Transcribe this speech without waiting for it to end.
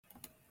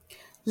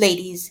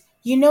Ladies,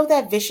 you know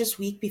that vicious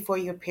week before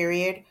your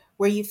period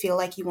where you feel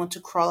like you want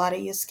to crawl out of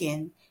your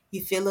skin,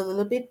 you feel a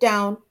little bit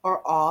down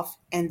or off,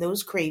 and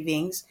those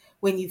cravings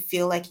when you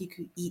feel like you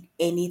could eat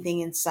anything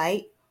in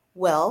sight?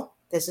 Well,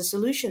 there's a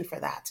solution for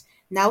that.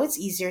 Now it's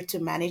easier to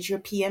manage your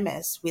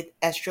PMS with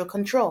Estro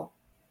Control.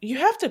 You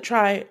have to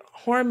try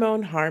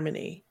Hormone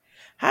Harmony.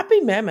 Happy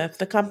Mammoth,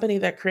 the company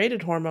that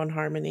created Hormone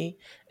Harmony,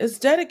 is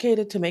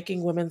dedicated to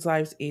making women's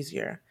lives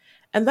easier.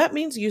 And that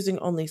means using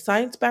only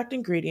science backed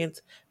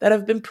ingredients that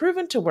have been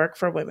proven to work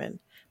for women.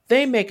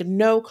 They make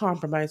no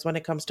compromise when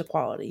it comes to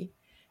quality.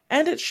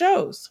 And it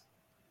shows.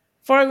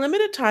 For a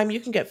limited time, you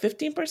can get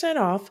 15%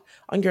 off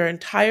on your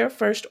entire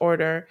first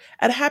order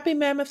at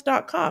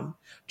happymammoth.com.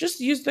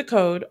 Just use the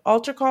code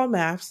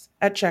ALTERCALLMAFS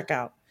at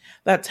checkout.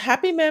 That's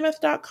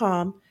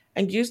happymammoth.com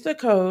and use the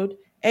code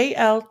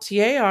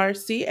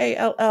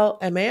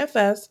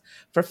ALTARCALLMAFS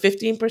for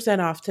 15%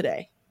 off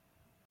today.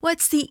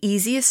 What's the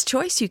easiest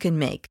choice you can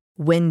make?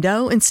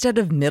 Window instead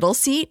of middle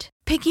seat?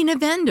 Picking a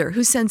vendor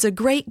who sends a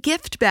great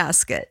gift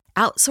basket?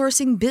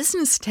 Outsourcing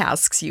business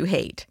tasks you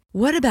hate?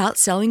 What about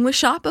selling with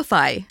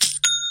Shopify?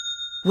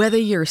 Whether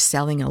you're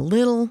selling a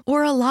little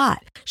or a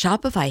lot,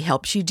 Shopify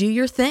helps you do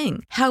your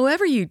thing,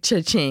 however you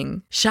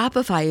cha-ching.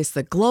 Shopify is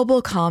the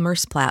global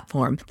commerce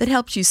platform that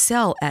helps you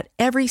sell at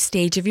every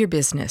stage of your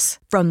business.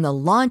 From the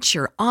launch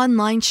your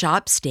online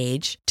shop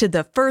stage to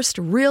the first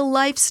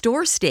real-life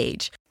store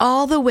stage,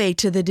 all the way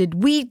to the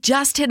did we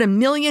just hit a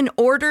million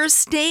orders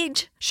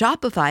stage.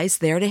 Shopify's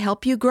there to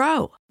help you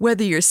grow.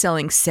 Whether you're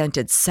selling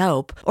scented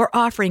soap or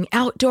offering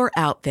outdoor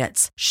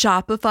outfits,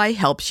 Shopify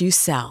helps you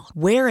sell.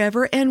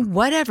 Wherever and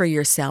whatever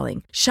you're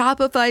selling,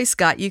 Shopify's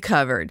got you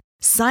covered.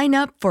 Sign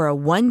up for a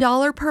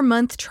 $1 per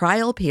month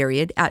trial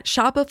period at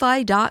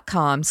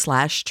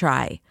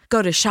shopify.com/try.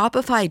 Go to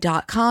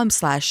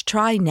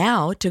shopify.com/try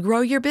now to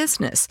grow your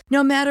business,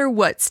 no matter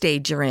what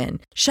stage you're in.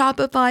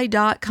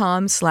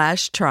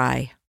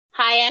 Shopify.com/try.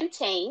 Hi, I'm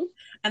Tane.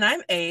 And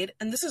I'm Aid,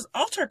 and this is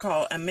Altar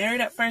Call, a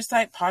Married at First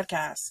Sight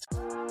podcast.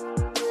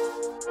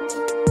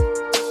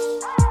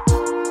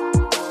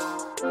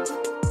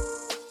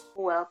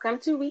 Welcome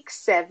to week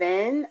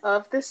 7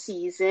 of the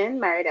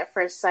season, Married at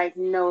First Sight.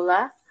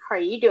 Nola, how are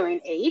you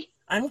doing, Aid?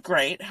 I'm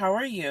great. How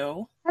are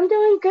you? I'm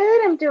doing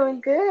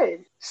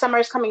good.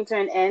 Summer's coming to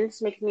an end.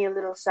 It's making me a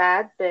little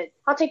sad, but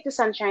I'll take the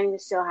sunshine we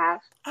still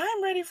have.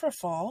 I'm ready for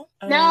fall.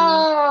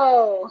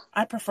 No!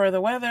 I prefer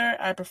the weather.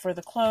 I prefer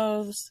the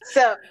clothes.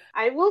 So,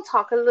 I will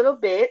talk a little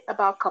bit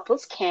about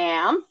Couples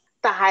Cam,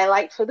 the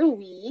highlight for the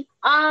week.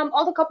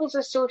 All the couples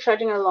are still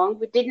trudging along.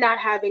 We did not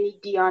have any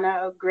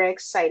Deanna or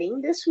Greg sighting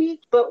this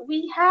week, but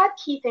we had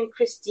Keith and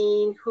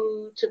Christine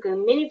who took a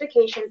mini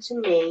vacation to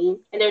Maine,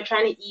 and they're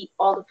trying to eat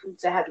all the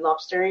foods that had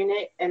lobster in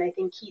it, and I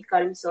think Keith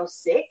got himself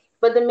sick.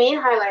 But the main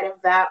highlight of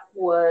that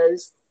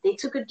was they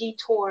took a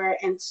detour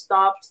and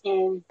stopped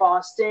in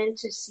Boston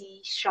to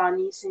see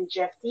Shawnice and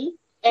Jeffy.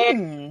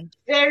 And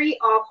very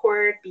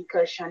awkward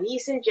because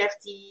Shawnice and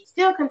Jeffy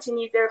still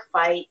continued their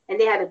fight, and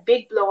they had a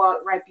big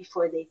blowout right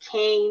before they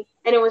came.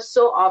 And it was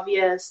so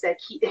obvious that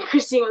Keith and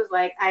Christine was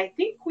like, I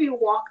think we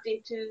walked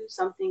into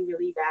something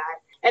really bad.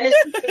 And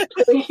it's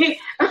basically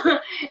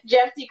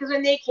Jeffy, because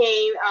when they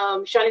came,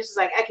 Shawnice was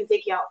like, I can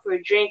take you out for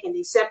a drink, and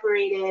they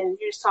separated, and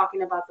they're just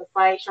talking about the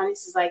fight.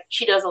 Shawnice is like,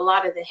 she does a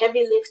lot of the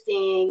heavy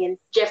lifting, and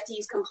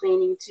Jeffy's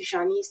complaining to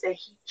Shawnice that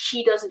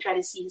she doesn't try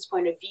to see his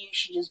point of view,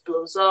 she just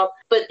blows up.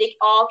 But they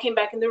all came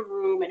back in the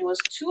room, and it was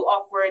too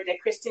awkward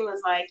that Kristen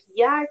was like,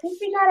 yeah, I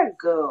think we gotta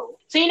go.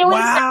 So, you know,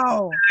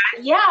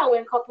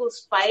 when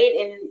couples fight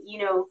and, you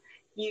know,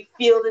 you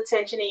feel the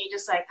tension and you're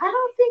just like, I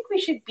don't think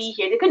we should be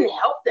here. They couldn't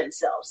help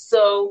themselves.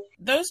 So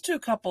those two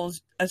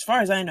couples, as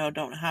far as I know,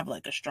 don't have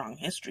like a strong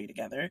history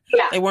together.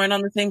 Yeah. They weren't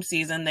on the same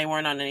season. They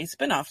weren't on any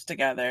spinoffs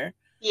together.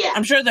 Yeah.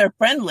 I'm sure they're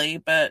friendly,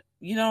 but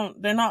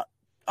they're not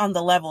on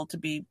the level to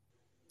be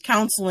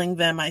counseling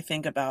them, I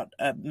think, about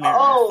a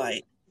marriage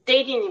fight.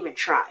 They didn't even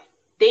try.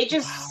 They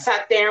just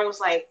sat there and was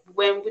like,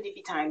 when would it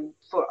be time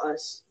for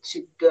us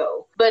to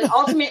go? But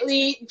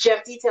ultimately,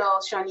 Jeffy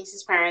tells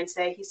Shawnice's parents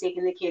that he's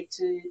taking the kid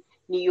to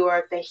New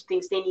York, that he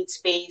thinks they need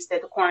space,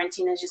 that the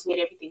quarantine has just made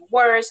everything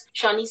worse.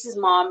 Shawnice's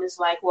mom is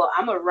like, well,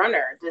 I'm a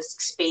runner. Does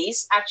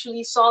space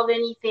actually solve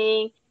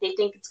anything? They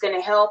think it's going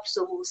to help,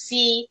 so we'll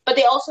see. But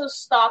they also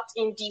stopped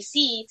in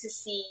D.C. to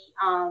see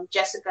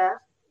Jessica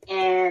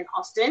and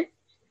Austin,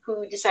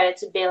 who decided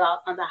to bail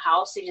out on the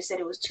house. They just said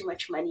it was too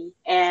much money.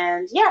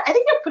 And yeah, I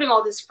think they're putting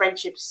all these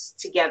friendships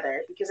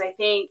together because I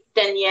think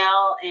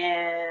Danielle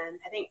and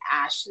I think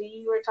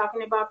Ashley were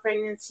talking about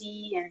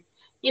pregnancy and,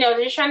 you know,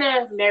 they're just trying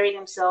to marry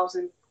themselves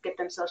and get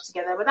themselves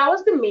together. But that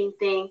was the main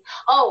thing.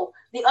 Oh,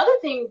 the other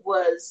thing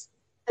was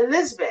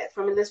Elizabeth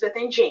from Elizabeth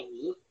and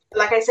Jamie.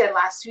 Like I said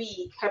last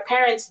week, her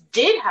parents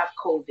did have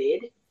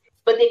COVID,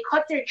 but they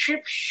cut their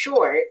trip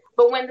short.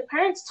 But when the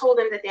parents told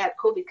them that they had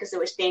COVID because they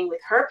were staying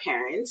with her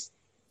parents,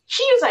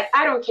 She was like,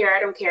 I don't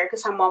care,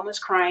 because her mom was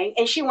crying.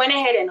 And she went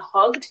ahead and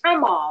hugged her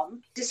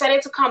mom,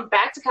 decided to come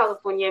back to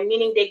California,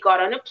 meaning they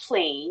got on a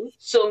plane.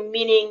 So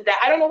meaning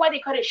that, I don't know why they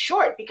cut it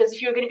short, because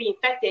if you're going to be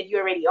infected, you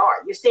already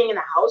are. You're staying in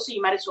the house, so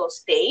you might as well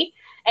stay.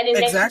 And in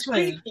next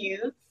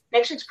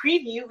week's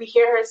preview, we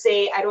hear her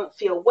say, I don't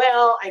feel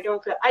well. I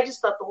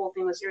just thought the whole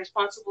thing was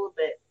irresponsible,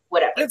 but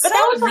whatever. It but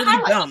sounds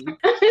really dumb.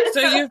 So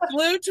you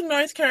flew to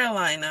North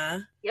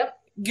Carolina. Yep.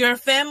 Your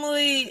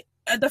family,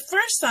 the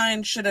first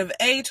sign should have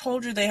A,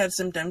 told you they had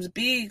symptoms,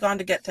 B, gone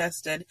to get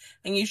tested,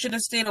 and you should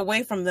have stayed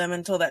away from them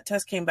until that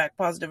test came back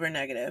positive or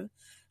negative.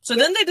 So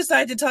then they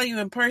decide to tell you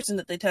in person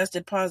that they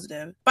tested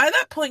positive. By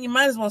that point, you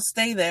might as well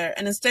stay there,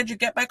 and instead you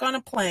get back on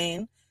a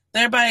plane,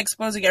 thereby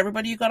exposing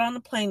everybody you got on the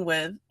plane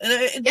with.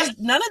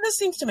 None of this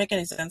seems to make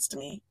any sense to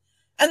me.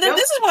 And then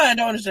this is why I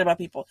don't understand about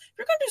people. If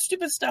you're going to do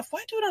stupid stuff,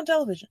 why do it on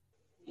television?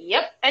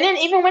 Yep. And then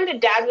even when the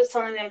dad was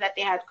telling them that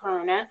they had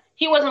corona,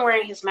 he wasn't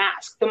wearing his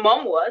mask. The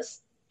mom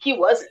was. He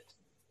wasn't.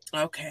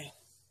 Okay.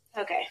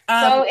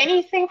 So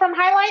anything from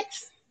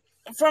highlights?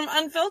 From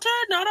Unfiltered,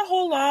 not a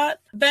whole lot.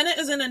 Bennett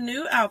is in a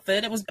new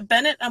outfit. It was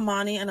Bennett,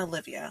 Amani, and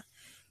Olivia.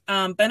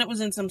 Bennett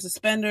was in some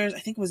suspenders. I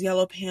think it was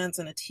yellow pants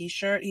and a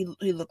t-shirt.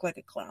 He looked like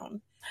a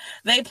clown.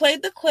 They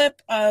played the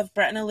clip of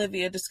Brett and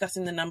Olivia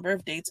discussing the number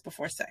of dates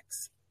before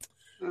sex.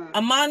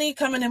 Amani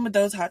coming in with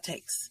those hot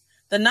takes.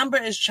 The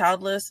number is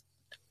childish.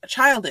 You're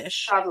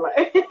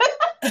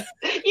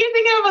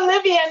thinking of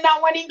Olivia and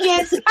not wanting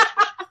kids.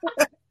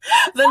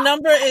 The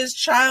number is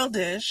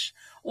childish.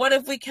 What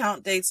if we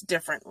count dates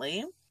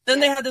differently?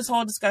 Then they had this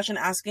whole discussion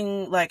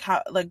asking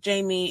how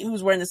Jamie,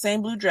 who's wearing the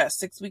same blue dress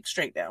 6 weeks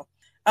straight now,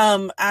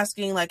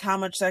 asking how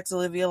much sex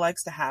Olivia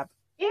likes to have.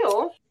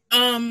 Ew.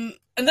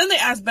 And then they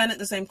asked Bennett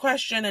the same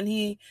question, and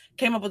he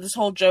came up with this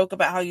whole joke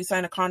about how you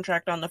sign a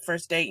contract on the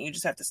first date and you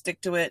just have to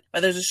stick to it.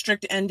 But there's a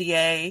strict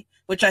NDA,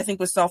 which I think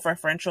was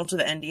self-referential to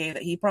the NDA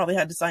that he probably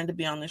had to sign to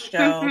be on the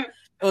show.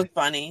 It was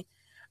funny.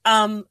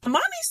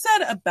 Amani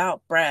said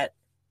about Brett,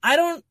 I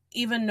don't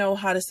even know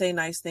how to say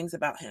nice things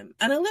about him.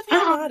 And Olivia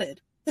nodded.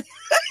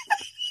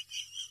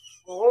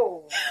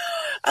 Oh.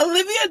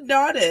 Olivia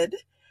nodded.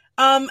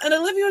 And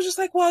Olivia was just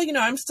like, well,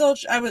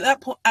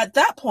 at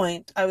that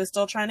point, I was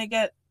still trying to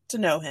get to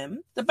know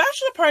him. The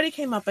bachelor party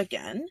came up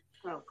again.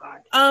 Oh,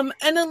 God.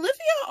 And Olivia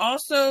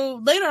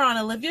also, later on,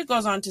 Olivia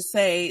goes on to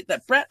say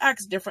that Brett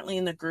acts differently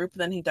in the group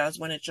than he does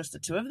when it's just the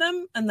two of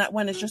them. And that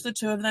when it's just the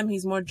two of them,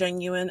 he's more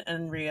genuine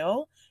and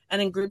real.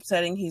 And in group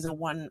setting, he's a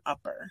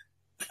one-upper.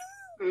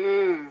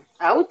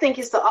 I would think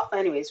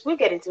anyways, we'll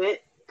get into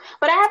it.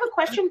 But I have a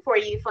question for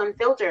you from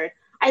Unfiltered.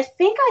 I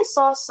think I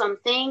saw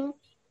something, and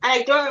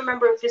I don't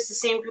remember if it's the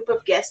same group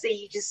of guests that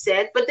you just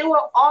said, but they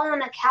were all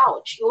on a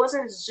couch. It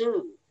wasn't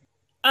Zoom.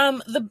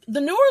 The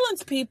New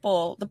Orleans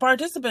people, the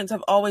participants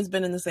have always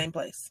been in the same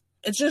place.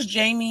 It's just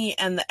Jamie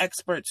and the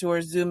experts who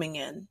are Zooming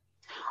in.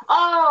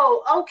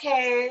 Oh,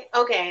 okay.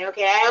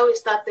 I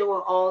always thought they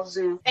were all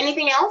Zoom.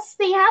 Anything else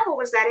they have, or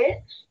was that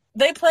it?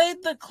 They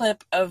played the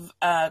clip of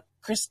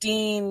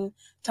Christine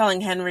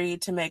telling Henry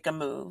to make a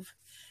move.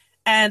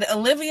 And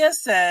Olivia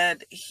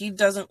said he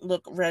doesn't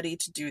look ready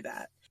to do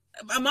that.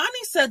 Amani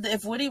said that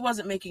if Woody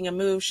wasn't making a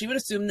move, she would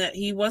assume that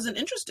he wasn't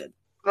interested.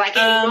 Like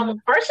any normal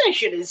person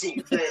should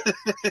assume. But...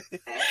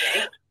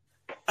 Okay.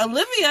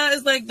 Olivia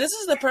is like, this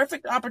is the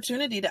perfect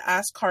opportunity to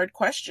ask hard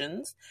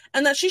questions,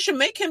 and that she should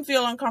make him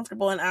feel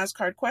uncomfortable and ask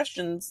hard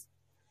questions.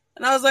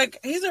 And I was like,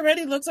 he's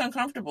already looks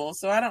uncomfortable,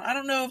 so I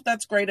don't know if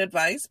that's great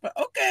advice, but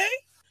okay.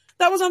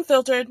 That was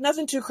Unfiltered.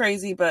 Nothing too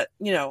crazy, but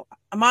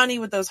Amani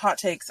with those hot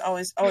takes,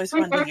 always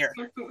fun to hear.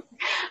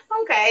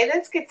 Okay,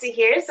 that's good to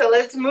hear. So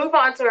let's move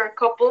on to our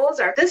couples.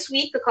 This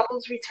week, the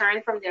couples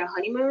return from their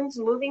honeymoons,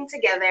 moving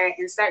together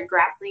and start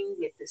grappling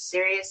with the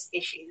serious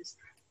issues.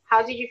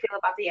 How did you feel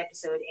about the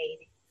episode,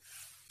 Aid?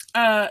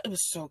 It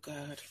was so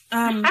good.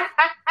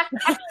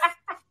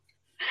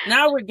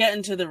 Now we're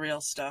getting to the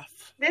real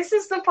stuff. This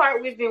is the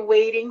part we've been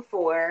waiting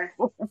for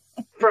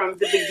from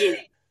the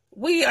beginning.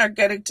 We are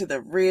getting to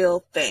the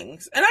real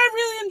things. And I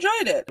really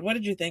enjoyed it. What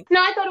did you think? No,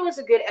 I thought it was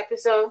a good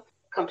episode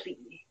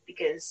completely.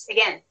 Because,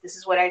 again, this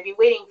is what I've been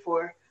waiting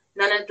for.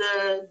 None of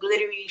the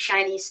glittery,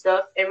 shiny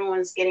stuff.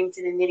 Everyone's getting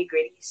to the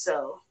nitty-gritty.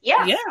 So,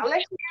 yeah. I'll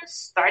let you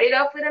start it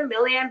off with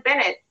Amelia and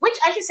Bennett. Which,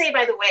 I should say,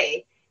 by the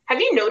way, have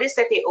you noticed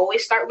that they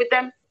always start with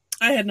them?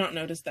 I had not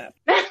noticed that.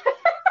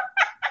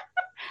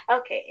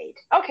 Okay,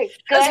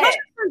 go ahead.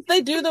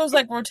 They do those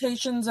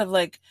rotations of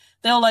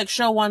they'll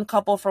show one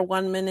couple for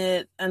 1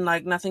 minute and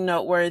nothing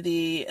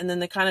noteworthy, and then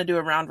they kind of do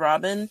a round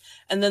robin,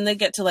 and then they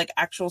get to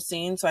actual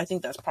scenes. So I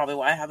think that's probably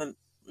why I haven't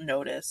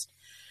noticed.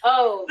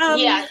 Oh,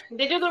 yeah,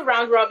 they do the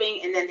round robin,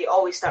 and then they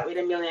always start with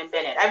Amelia and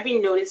Bennett. I've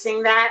been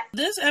noticing that.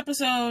 This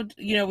episode,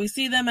 we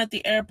see them at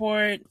the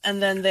airport,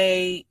 and then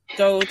they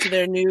go to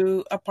their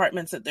new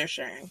apartments that they're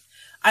sharing.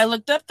 I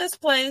looked up this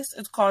place.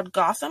 It's called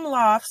Gotham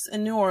Lofts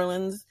in New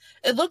Orleans.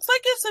 It looks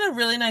like it's in a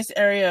really nice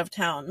area of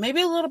town.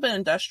 Maybe a little bit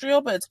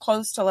industrial, but it's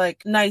close to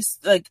like nice,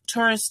 like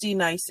touristy,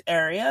 nice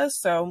areas.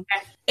 So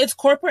it's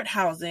corporate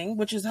housing,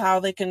 which is how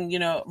they can,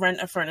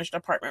 rent a furnished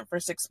apartment for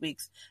 6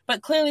 weeks.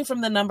 But clearly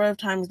from the number of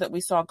times that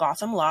we saw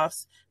Gotham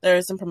Lofts, there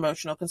is some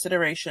promotional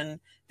consideration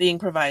being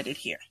provided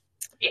here.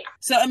 Yeah.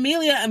 So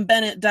Amelia and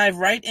Bennett dive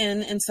right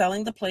in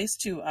selling the place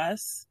to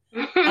us.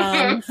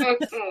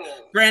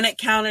 Granite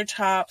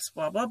countertops,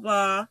 blah, blah,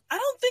 blah. I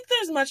don't think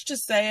there's much to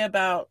say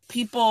about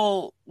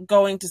people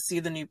going to see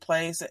the new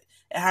place. It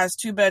has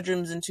 2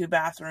 bedrooms and 2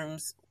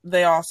 bathrooms.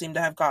 They all seem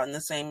to have gotten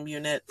the same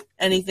unit.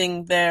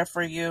 Anything there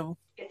for you?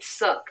 It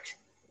sucked.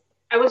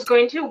 I was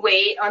going to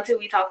wait until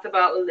we talked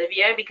about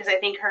Olivia because I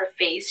think her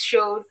face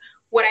showed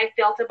what I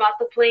felt about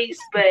the place,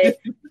 but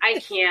I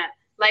can't.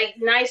 Like,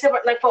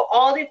 for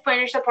all the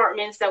furnished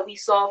apartments that we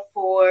saw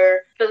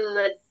for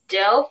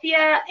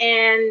Philadelphia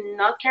and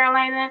North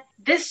Carolina,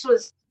 this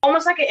was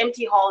almost like an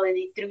empty hall, and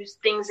they threw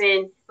things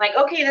in. Like,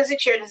 okay, there's a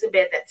chair, there's a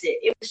bed, that's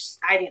it.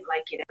 I didn't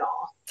like it at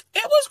all.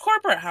 It was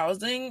corporate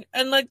housing,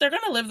 and like they're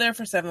gonna live there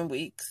for 7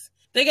 weeks.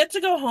 They get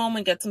to go home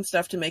and get some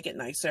stuff to make it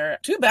nicer.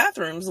 2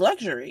 bathrooms,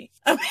 luxury.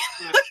 I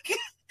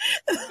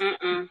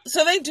mean,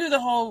 so they do the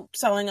whole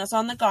selling us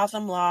on the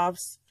Gotham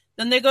Lofts.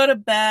 Then they go to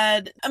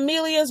bed.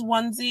 Amelia's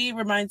onesie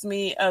reminds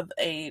me of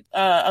a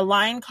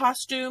lion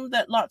costume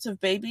that lots of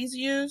babies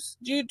use.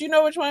 Do you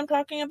know which one I'm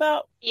talking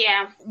about?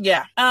 Yeah.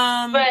 Yeah.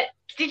 But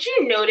did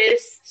you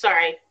notice?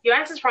 Sorry, your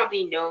answer's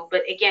probably no.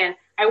 But again,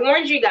 I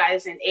warned you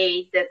guys in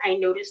A that I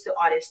noticed the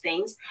oddest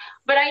things.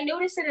 But I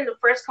noticed it in the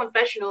first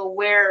confessional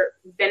where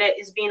Bennett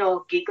is being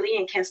all giggly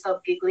and can't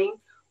stop giggling.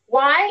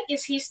 Why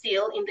is he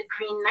still in the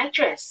green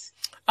nightdress?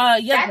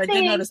 Yes, I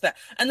did notice that.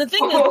 And the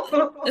thing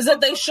is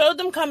that they showed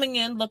them coming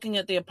in, looking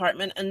at the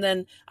apartment, and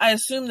then I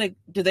assume they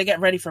get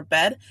ready for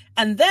bed,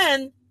 and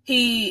then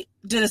he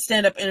did a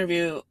stand-up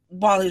interview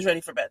while he's ready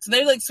for bed. So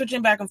they're like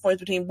switching back and forth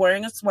between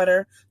wearing a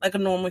sweater like a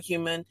normal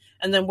human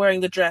and then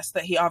wearing the dress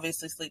that he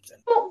obviously sleeps in.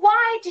 But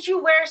why did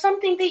you wear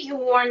something that you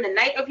wore on the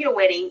night of your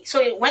wedding?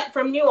 So it went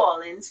from New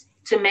Orleans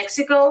to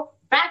Mexico,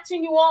 back to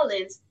New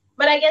Orleans.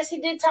 But I guess he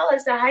did tell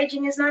us that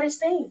hygiene is not his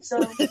thing.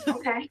 So,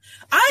 okay.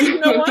 You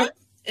know what?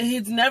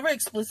 He's never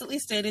explicitly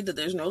stated that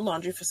there's no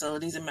laundry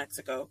facilities in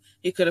Mexico.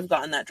 He could have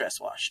gotten that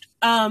dress washed.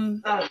 I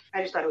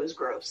just thought it was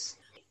gross.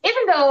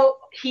 Even though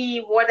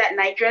he wore that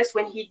nightdress,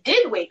 when he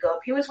did wake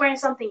up, he was wearing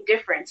something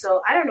different.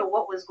 So I don't know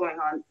what was going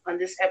on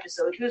this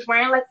episode. He was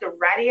wearing like the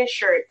rattiest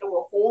shirt. There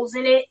were holes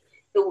in it.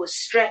 It was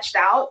stretched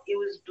out. It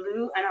was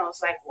blue. And I was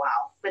like,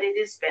 wow, but it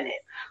is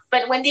Bennett.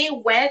 But when they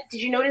went,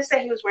 did you notice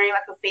that he was wearing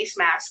like a face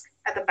mask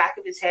at the back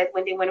of his head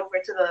when they went over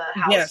to the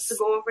house to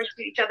go over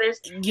to each other's?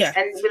 Yeah.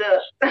 And with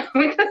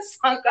the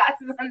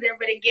sunglasses on there.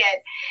 But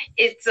again,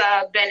 it's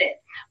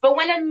Bennett. But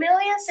when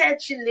Amelia said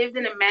she lived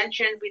in a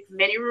mansion with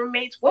many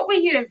roommates, what were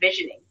you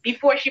envisioning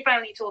before she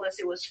finally told us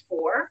it was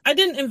 4? I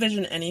didn't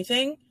envision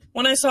anything.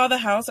 When I saw the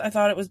house, I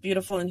thought it was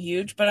beautiful and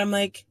huge, but I'm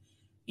like,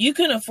 you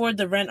can afford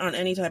the rent on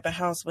any type of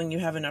house when you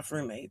have enough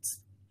roommates.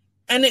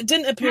 And it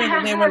didn't appear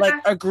that they were like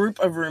a group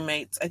of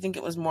roommates. I think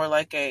it was more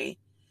like a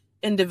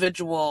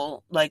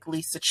individual like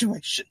lease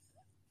situation.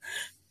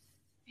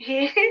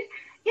 Yeah,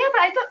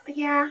 but I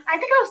think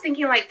I was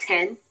thinking like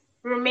 10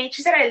 roommates.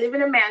 She said I live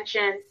in a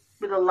mansion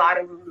with a lot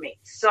of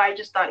roommates. So I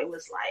just thought it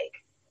was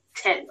like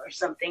 10 or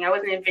something. I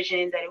wasn't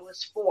envisioning that it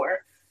was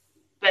 4.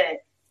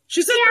 But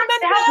she said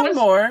the men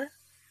more.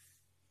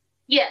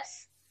 Yes.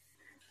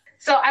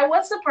 So I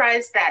was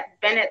surprised that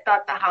Bennett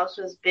thought the house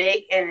was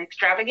big and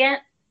extravagant.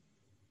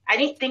 I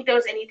didn't think there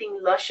was anything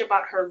lush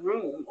about her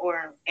room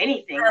or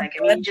anything.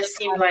 It just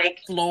seemed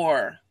like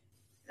floor.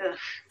 Ugh.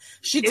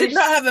 She did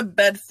not have a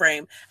bed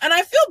frame. And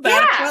I feel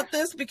bad about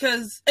this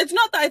because it's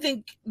not that I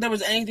think there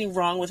was anything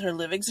wrong with her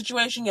living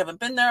situation. You haven't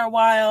been there a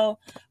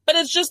while. But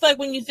it's just like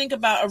when you think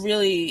about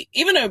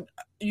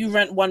you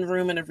rent one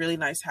room in a really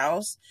nice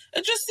house,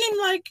 it just seemed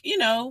like,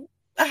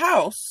 a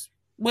house.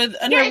 Her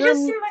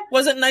room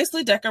wasn't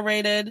nicely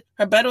decorated.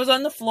 Her bed was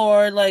on the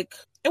floor. Like,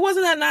 it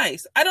wasn't that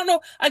nice. I don't know.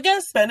 I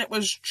guess Bennett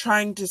was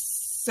trying to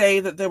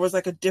say that there was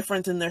like a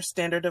difference in their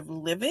standard of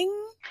living.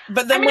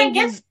 But then when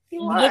you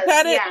look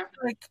at it,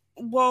 like,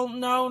 well,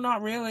 no,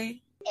 not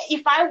really.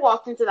 If I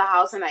walked into the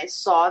house and I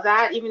saw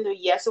that, even though,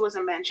 yes, it was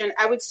a mansion,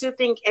 I would still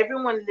think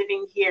everyone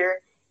living here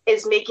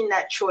is making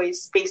that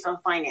choice based on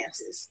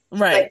finances.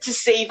 Right. Like to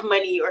save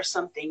money or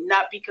something,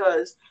 not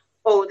because,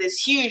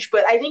 this huge.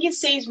 But I think it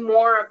says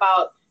more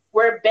about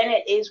where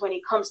Bennett is when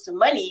it comes to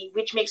money,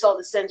 which makes all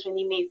the sense when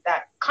he made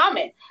that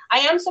comment. I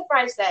am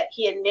surprised that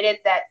he admitted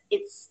that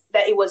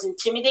it was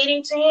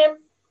intimidating to him.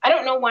 I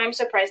don't know why I'm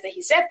surprised that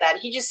he said that.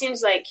 He just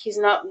seems like he's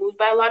not moved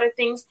by a lot of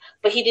things.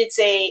 But he did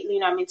say,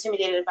 I'm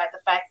intimidated by the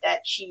fact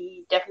that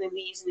she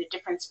definitely is in a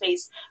different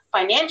space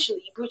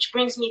financially, which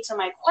brings me to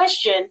my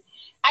question.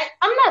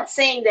 I'm not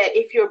saying that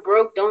if you're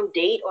broke, don't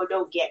date or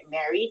don't get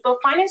married,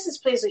 but finances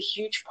plays a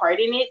huge part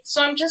in it.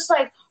 So I'm just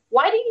like,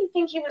 why do you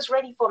think he was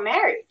ready for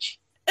marriage?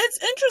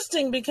 It's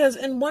interesting because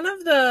in one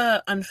of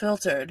the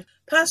Unfiltered,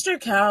 Pastor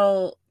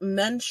Cal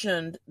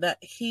mentioned that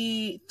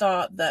he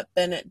thought that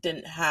Bennett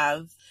didn't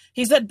have,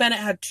 he said Bennett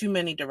had too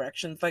many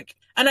directions. Like,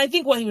 and I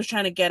think what he was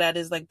trying to get at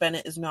is like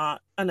Bennett is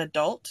not an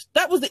adult.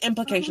 That was the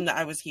implication that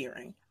I was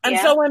hearing. And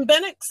so when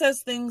Bennett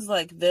says things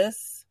like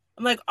this,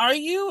 I'm like, are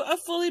you a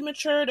fully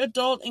matured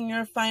adult in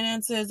your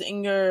finances,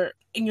 in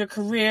your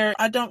career?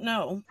 I don't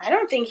know. I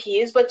don't think he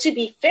is, but to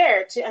be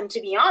fair, and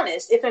to be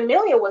honest, if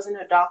Amelia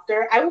wasn't a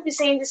doctor, I would be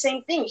saying the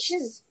same thing.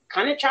 She's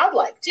kind of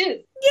childlike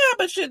too. Yeah,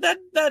 but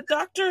that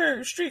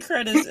doctor street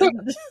cred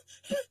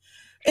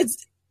is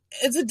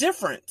it's a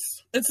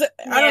difference.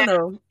 I don't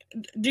know.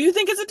 Do you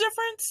think it's a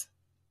difference?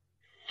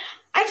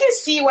 I can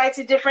see why it's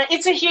a difference.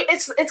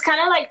 It's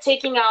kind of like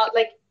taking out,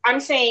 like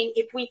I'm saying,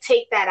 if we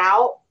take that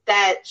out,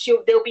 that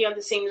they'll be on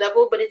the same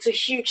level, but it's a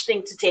huge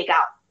thing to take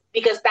out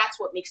because that's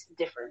what makes the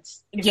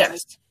difference.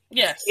 Yes.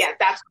 Yeah,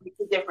 that's what makes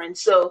the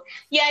difference. So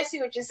yeah, I see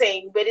what you're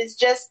saying, but it's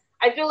just,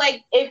 I feel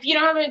like if you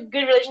don't have a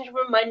good relationship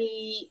with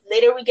money,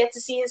 later we get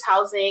to see his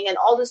housing and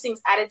all those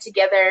things added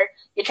together.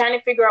 You're trying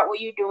to figure out what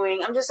you're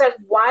doing. I'm just like,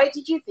 why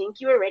did you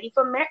think you were ready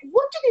for marriage?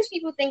 What do these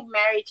people think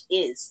marriage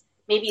is?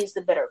 Maybe is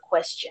the better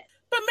question.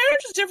 But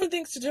marriage is different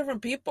things to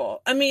different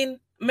people. I mean,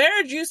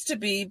 marriage used to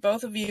be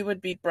both of you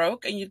would be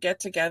broke and you'd get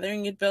together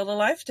and you'd build a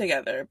life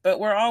together. But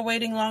we're all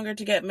waiting longer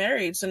to get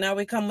married. So now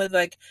we come with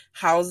like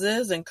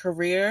houses and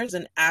careers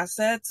and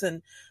assets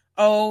and,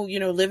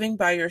 living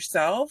by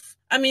yourself.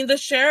 I mean, the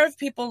share of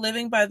people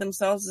living by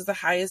themselves is the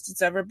highest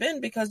it's ever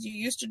been because you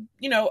used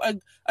to,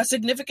 a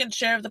significant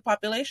share of the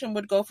population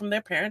would go from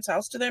their parents'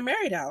 house to their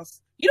married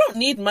house. You don't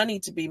need money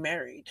to be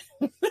married.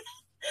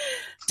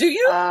 Do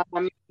you?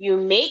 You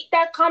make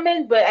that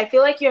comment, but I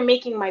feel like you're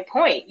making my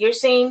point. You're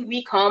saying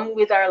we come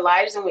with our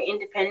lives and we're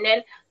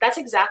independent. That's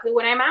exactly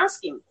what I'm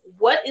asking.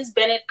 What is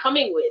Bennett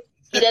coming with?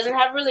 He doesn't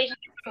have a relationship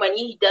with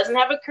money. He doesn't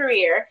have a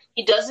career.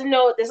 He doesn't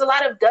know. There's a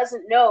lot of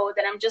doesn't know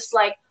that I'm just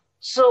like,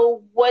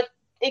 so what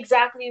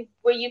exactly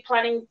were you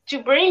planning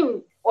to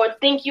bring or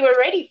think you were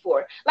ready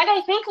for? Like,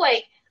 I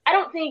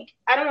don't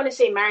want to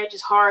say marriage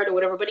is hard or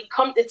whatever, but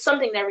it's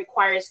something that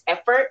requires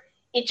effort.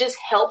 It just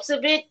helps a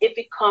bit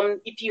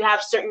if you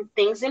have certain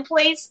things in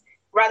place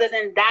rather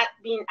than that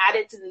being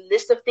added to the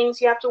list of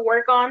things you have to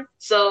work on.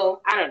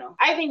 So I don't know.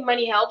 I think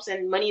money helps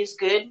and money is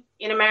good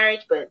in a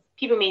marriage, but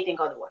people may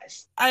think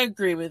otherwise. I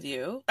agree with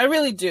you. I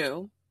really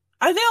do.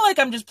 I feel like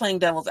I'm just playing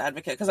devil's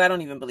advocate because I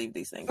don't even believe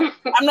these things.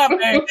 I'm not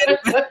marrying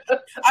Bennett.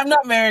 I'm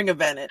not marrying a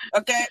Bennett,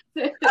 okay?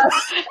 But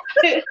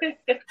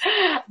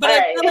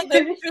I feel like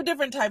there's two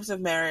different types of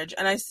marriage,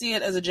 and I see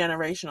it as a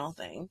generational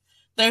thing.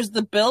 There's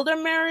the builder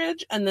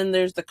marriage, and then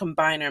there's the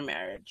combiner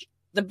marriage.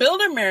 The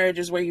builder marriage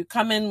is where you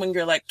come in when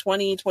you're like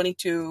 20,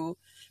 22,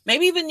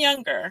 maybe even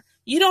younger.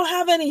 You don't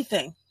have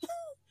anything.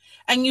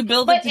 And you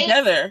build it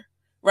together,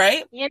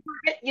 right?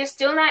 You're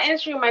still not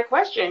answering my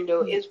question,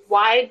 though, is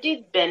why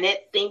did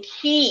Bennett think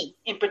he,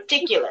 in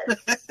particular,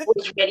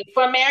 was ready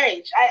for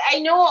marriage? I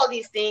know all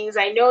these things.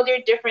 I know there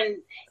are different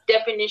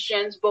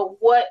definitions,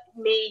 but what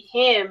made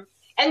him...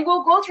 And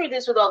we'll go through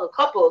this with all the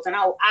couples, and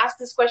I'll ask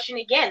this question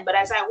again. But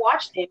as I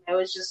watched him, I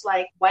was just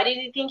like, why did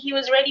he think he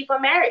was ready for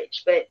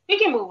marriage? But we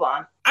can move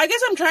on. I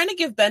guess I'm trying to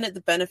give Bennett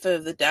the benefit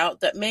of the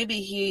doubt that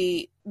maybe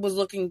he was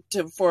looking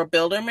for a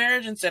builder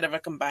marriage instead of a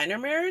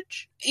combiner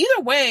marriage.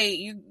 Either way,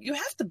 you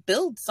have to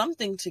build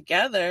something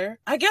together.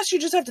 I guess you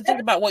just have to think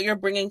about what you're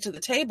bringing to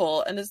the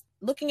table. And is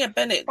looking at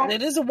Bennett,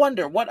 it is a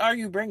wonder. What are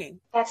you bringing?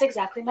 That's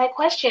exactly my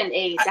question,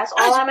 Abe. That's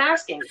all I'm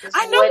asking.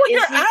 I know what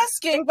you're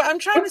asking, but I'm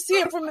trying to see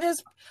it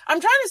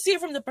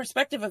from the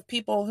perspective of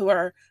people who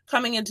are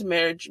coming into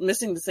marriage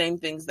missing the same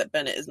things that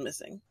Bennett is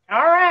missing. All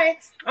right.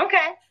 Okay.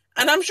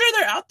 And I'm sure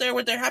they're out there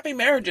with their happy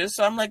marriages,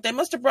 so I'm like, they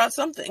must have brought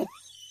something.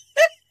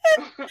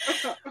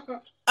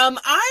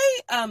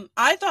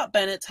 I thought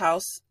Bennett's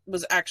house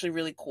was actually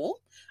really cool.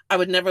 I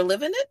would never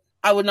live in it.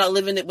 I would not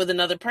live in it with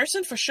another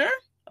person for sure.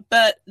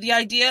 But the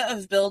idea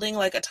of building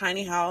like a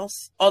tiny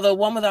house, although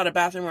one without a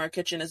bathroom or a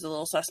kitchen is a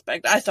little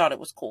suspect, I thought it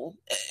was cool.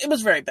 It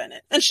was very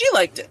Bennett. And she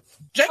liked it.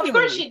 Genuinely. Of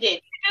course she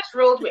did. She just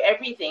rolled with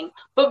everything.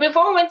 But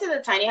before we went to the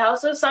tiny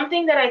house, there was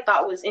something that I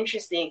thought was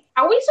interesting.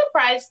 Are we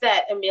surprised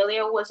that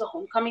Amelia was a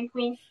homecoming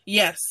queen?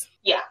 Yes.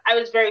 Yeah, I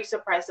was very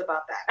surprised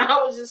about that.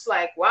 I was just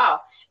like,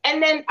 wow.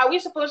 And then are we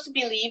supposed to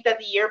believe that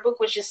the yearbook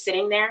was just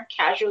sitting there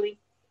casually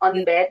on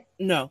the bed?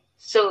 No.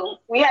 So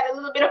we had a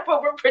little bit of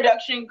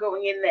overproduction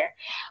going in there.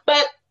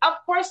 But of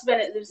course,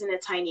 Bennett lives in a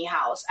tiny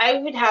house. I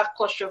would have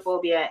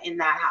claustrophobia in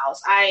that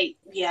house. I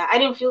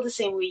didn't feel the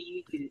same way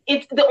you do.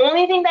 It's the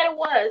only thing that it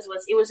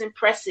was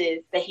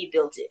impressive that he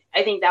built it.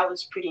 I think that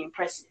was pretty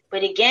impressive.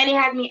 But again, it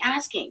had me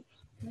asking,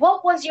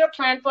 what was your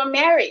plan for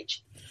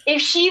marriage? If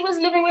she was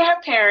living with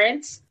her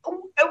parents,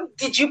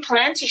 did you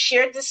plan to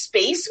share this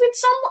space with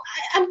someone?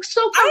 I'm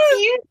so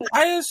confused.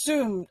 I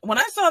assumed when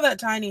I saw that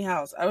tiny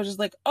house, I was just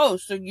like, oh,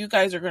 so you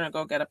guys are going to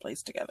go get a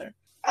place together.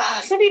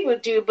 Some people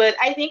do, but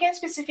I think I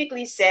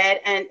specifically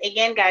said, and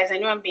again, guys, I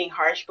know I'm being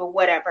harsh, but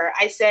whatever.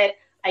 I said,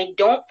 I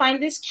don't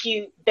find this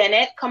cute.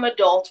 Bennett, come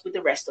adult with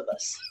the rest of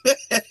us.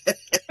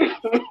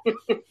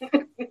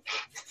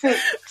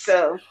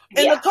 So, In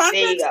the yeah, there you go.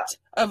 context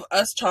of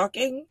us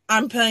talking,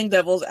 I'm playing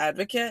devil's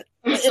advocate.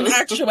 In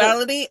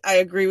actuality, I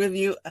agree with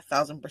you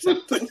 1,000%.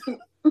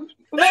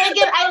 But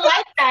again, I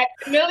like that.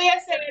 Amelia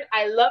said,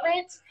 I love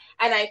it.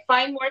 And I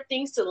find more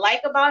things to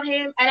like about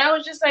him. And I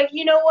was just like,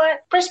 you know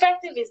what?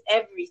 Perspective is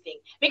everything.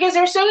 Because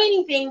there's so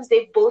many things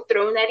they've both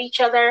thrown at each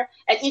other.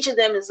 And each of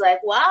them is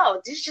like,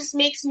 wow, this just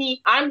makes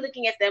me, I'm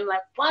looking at them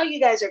like, wow, you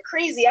guys are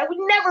crazy. I would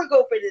never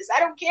go for this. I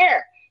don't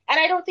care. And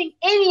I don't think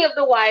any of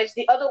the wives,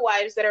 the other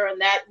wives that are on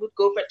that would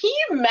go for it. Can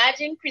you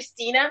imagine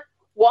Christina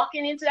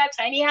walking into that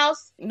tiny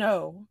house?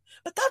 No.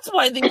 But that's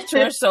why these two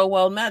are so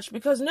well matched,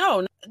 because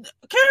no,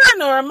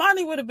 Karen or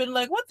Amani would have been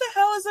like, what the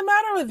hell is the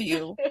matter with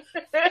you?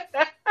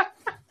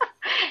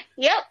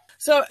 Yep.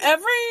 So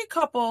every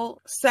couple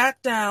sat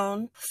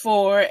down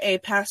for a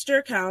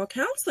Pastor Cal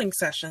counseling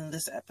session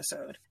this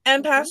episode.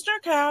 And Pastor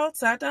Cal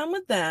sat down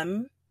with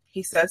them.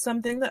 He said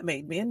something that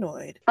made me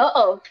annoyed.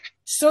 Uh-oh.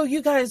 So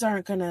you guys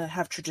aren't going to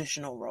have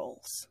traditional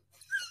roles.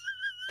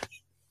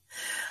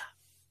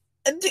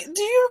 Do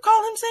you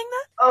recall him saying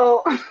that?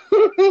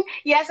 Oh,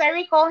 yes, I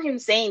recall him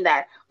saying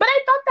that. But I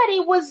thought that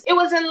it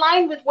was in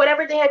line with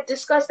whatever they had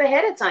discussed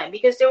ahead of time,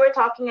 because they were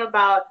talking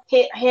about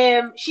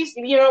him. She's,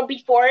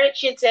 before it,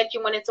 she had said she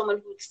wanted someone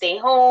who would stay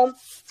home,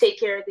 take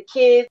care of the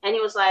kids. And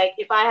he was like,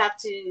 if I have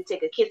to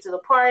take a kid to the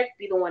park,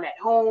 be the one at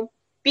home.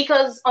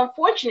 Because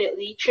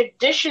unfortunately,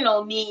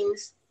 traditional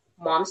means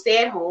mom stay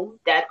at home,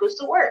 dad goes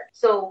to work.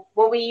 So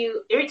what were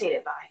you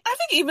irritated by? I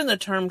think even the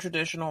term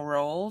traditional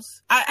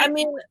roles, I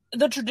mean,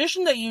 the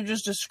tradition that you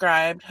just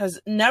described has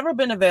never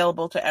been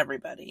available to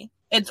everybody.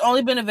 It's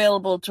only been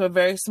available to a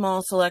very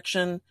small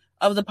selection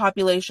of the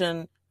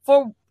population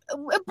for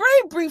a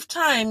very brief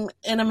time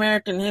in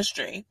American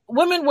history.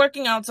 Women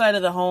working outside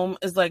of the home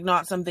is like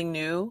not something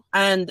new.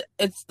 And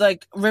it's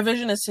like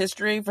revisionist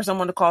history for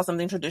someone to call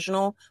something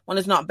traditional when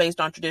it's not based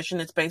on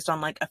tradition. It's based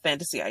on like a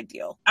fantasy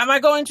ideal. Am I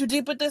going too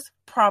deep with this?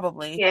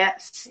 Probably.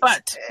 Yes.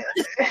 But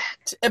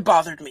it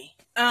bothered me.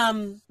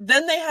 Then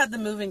they had the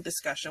moving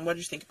discussion. What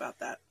did you think about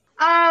that?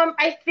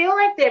 I feel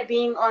like they're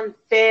being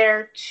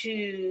unfair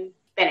to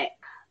Bennett,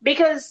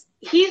 because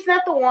he's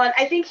not the one.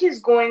 I think he's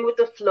going with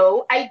the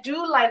flow. I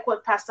do like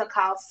what Pastor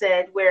Kyle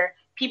said, where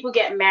people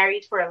get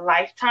married for a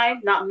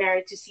lifetime, not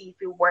married to see if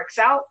it works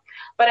out.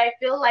 But I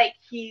feel like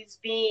he's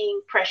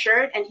being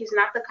pressured, and he's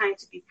not the kind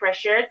to be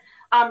pressured.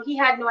 He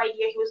had no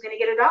idea he was going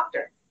to get a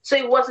doctor. So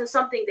it wasn't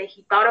something that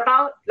he thought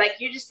about. Like,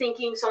 you're just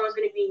thinking someone's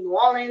going to be in New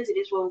Orleans. It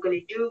is what we're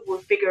going to do. We'll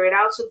figure it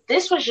out. So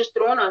this was just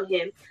thrown on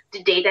him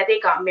the day that they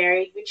got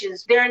married, which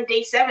is they're in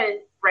day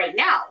 7 right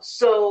now.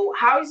 So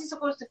how is he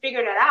supposed to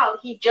figure that out?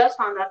 He just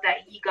found out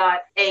that he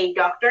got a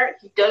doctor.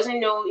 He doesn't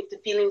know if the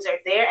feelings are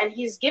there. And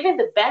he's given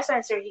the best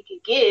answer he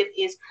could give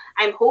is,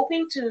 I'm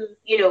hoping to,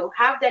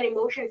 have that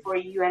emotion for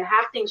you and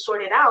have things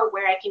sorted out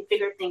where I can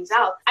figure things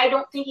out. I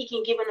don't think he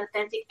can give an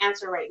authentic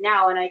answer right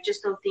now. And I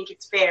just don't think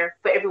it's fair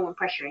for everyone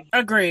pressuring him.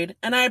 Agreed.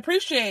 And I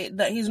appreciate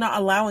that he's not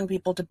allowing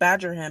people to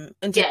badger him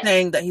into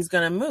saying that he's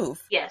going to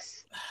move.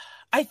 Yes.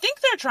 I think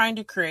they're trying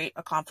to create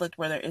a conflict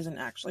where there isn't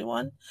actually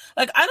one.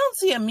 Like, I don't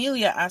see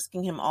Amelia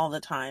asking him all the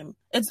time.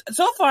 It's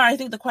so far, I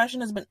think the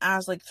question has been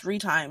asked like 3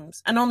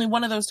 times, and only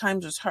one of those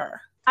times was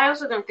her. I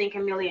also don't think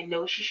Amelia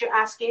knows she should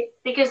ask it,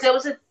 because there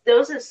was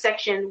a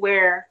section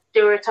where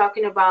they were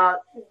talking about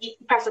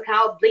Pastor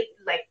Kyle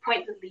like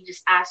pointedly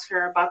just asked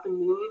her about the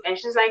move, and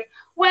she's like,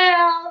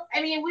 well,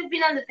 I mean, we've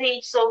been on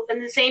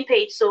the same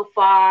page so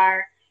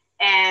far.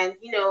 And,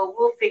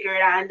 we'll figure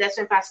it out. And that's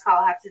when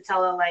Pascal had to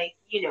tell her, like,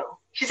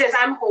 she says,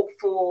 I'm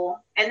hopeful.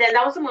 And then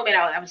that was the moment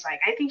I was like,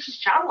 I think she's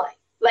childlike.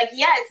 Like,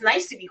 yeah, it's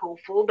nice to be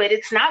hopeful, but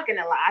it's not going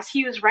to last.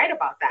 He was right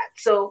about that.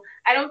 So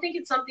I don't think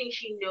it's something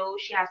she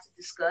knows she has to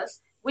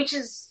discuss, which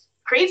is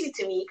crazy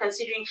to me,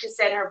 considering she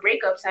said her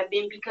breakups have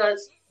been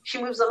because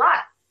she moves a lot.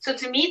 So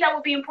to me, that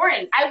would be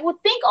important. I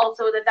would think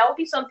also that would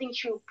be something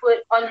she would put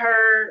on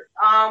her,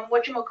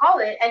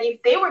 whatchamacallit. And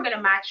if they were going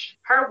to match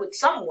her with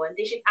someone,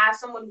 they should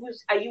ask someone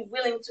are you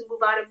willing to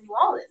move out of New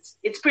Orleans?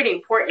 It's pretty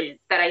important,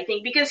 that I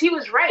think, because he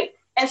was right.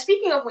 And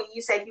speaking of when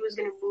you said he was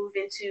going to move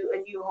into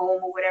a new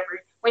home or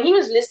whatever, when he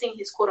was listing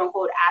his quote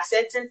unquote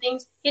assets and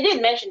things, he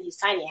didn't mention his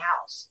tiny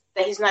house,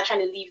 that he's not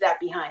trying to leave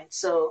that behind.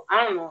 So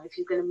I don't know if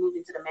he's going to move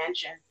into the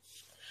mansion.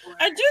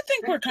 I do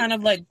think we're kind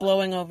of like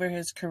blowing over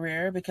his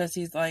career, because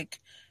he's like,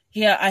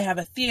 yeah, I have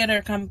a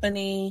theater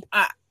company.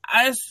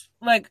 Is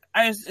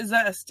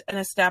that an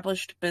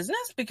established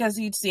business? Because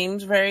he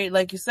seems very,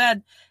 like you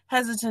said,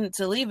 hesitant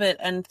to leave it,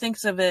 and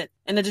thinks of it,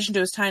 in addition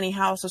to his tiny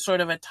house, as sort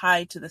of a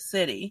tie to the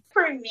city.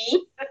 For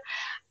me,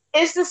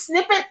 it's the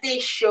snippet they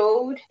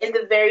showed in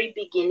the very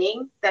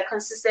beginning that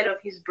consisted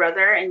of his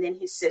brother and then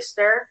his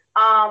sister.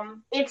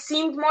 It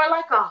seemed more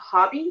like a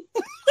hobby.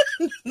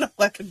 Not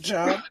like a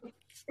job.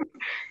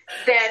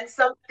 Than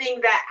something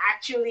that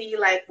actually,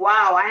 like,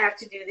 wow, I have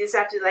to do this.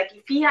 Like,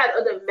 if he had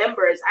other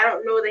members, I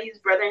don't know that his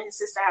brother and his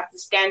sister have to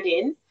stand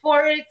in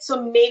for it.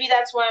 So maybe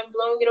that's why I'm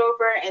blowing it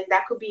over, and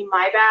that could be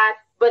my bad.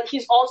 but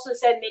he's also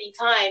said many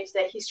times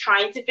that he's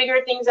trying to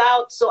figure things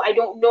out. So I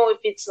don't know if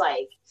it's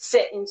like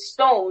set in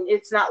stone.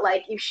 It's not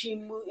like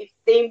if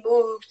they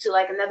move to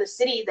like another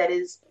city that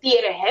is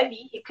theater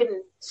heavy, he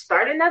couldn't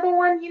start another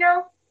one, you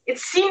know? It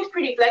seems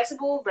pretty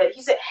flexible, but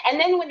he said, and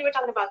then when they were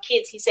talking about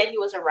kids, he said he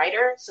was a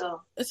writer,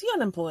 so. Is he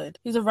unemployed?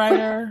 He's a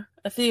writer,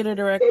 a theater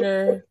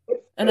director,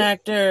 an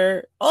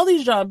actor. All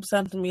these jobs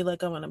sound to me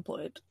like I'm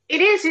unemployed. It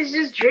is. He's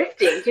just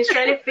drifting. He's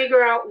trying to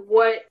figure out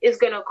what is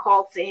going to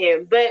call to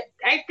him. But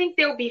I think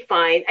they'll be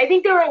fine. I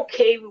think they're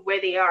okay with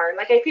where they are.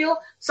 Like, I feel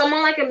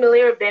someone like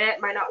Amelia or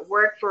Bennett might not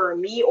work for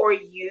me or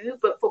you,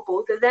 but for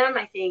both of them,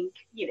 I think,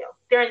 you know,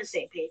 they're on the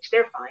same page.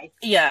 They're fine.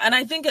 Yeah, and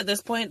I think at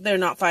this point, they're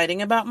not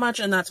fighting about much,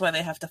 and that's why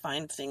they have to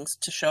find things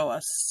to show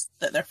us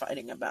that they're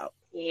fighting about.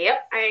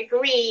 Yep, I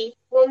agree.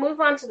 We'll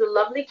move on to the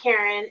lovely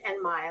Karen and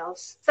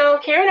Miles. So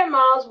Karen and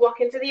Miles walk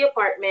into the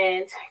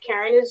apartment.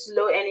 Karen is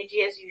low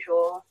energy as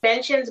usual.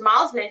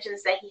 Miles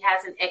mentions that he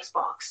has an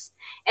Xbox.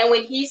 And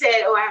when he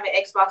said, oh, I have an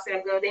Xbox and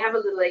I'm good, they have a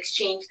little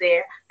exchange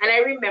there. And I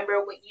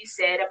remember what you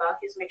said about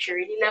his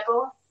maturity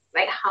level,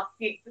 like how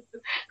you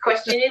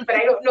question it, but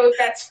I don't know if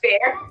that's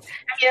fair.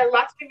 I mean,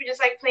 lots of people just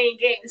like playing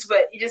games,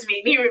 but it just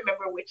made me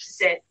remember what you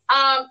said.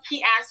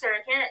 He asked her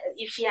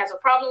if she has a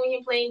problem with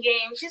him playing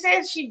games. She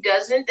says she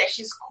doesn't, that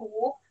she's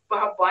cool, but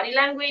her body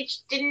language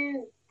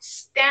didn't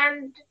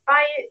stand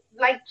by it.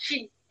 Like,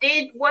 she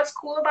did what's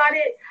cool about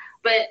it,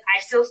 but I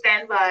still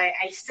stand by,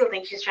 I still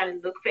think she's trying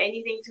to look for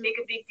anything to make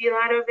a big deal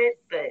out of it.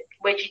 But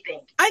what do you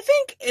think? I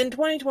think in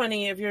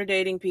 2020, if you're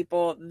dating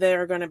people,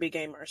 they're going to be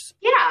gamers.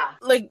 Yeah.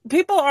 Like,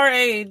 people our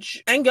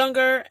age and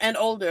younger and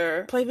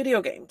older play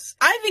video games.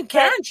 I think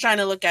Karen's trying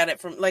to look at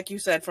it from, like you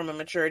said, from a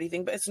maturity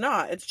thing, but it's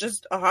not. It's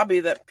just a hobby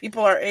that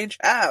people our age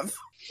have.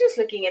 Just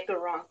looking at the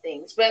wrong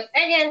things. But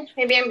again,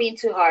 maybe I'm being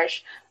too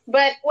harsh.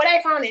 But what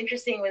I found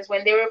interesting was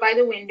when they were by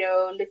the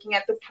window looking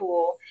at the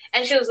pool,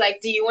 and she was like,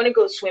 do you want to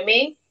go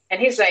swimming? And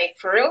he's like,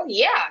 for real?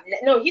 Yeah.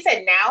 No, he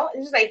said now.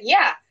 And she's like,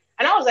 yeah.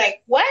 And I was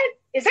like, what?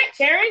 Is that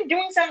Karen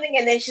doing something?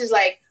 And then she's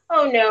like,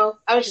 oh, no.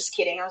 I was just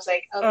kidding. I was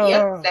like, oh,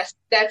 yeah,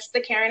 that's the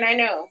Karen I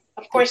know.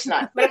 Of course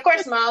not. But of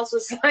course, Miles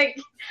was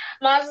like,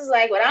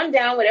 well, I'm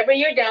down. Whatever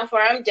you're down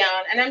for, I'm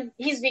down. And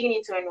he's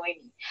beginning to annoy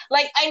me.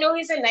 Like, I know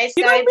he's a nice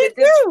guy,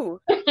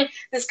 but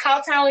this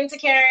kowtowing to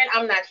Karen,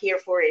 I'm not here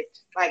for it.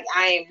 Like,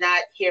 I am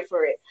not here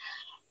for it.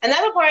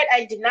 Another part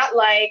I did not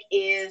like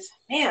is,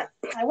 man,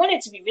 I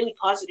wanted to be really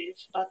positive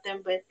about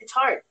them, but it's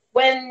hard.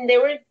 When they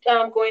were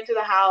going through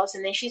the house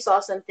and then she saw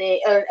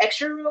something, an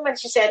extra room, and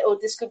she said, oh,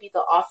 this could be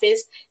the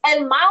office.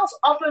 And Miles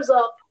offers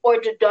up, or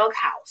the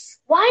doghouse.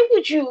 Why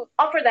would you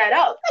offer that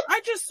up? I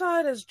just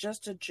saw it as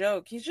just a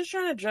joke. He's just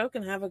trying to joke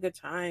and have a good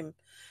time.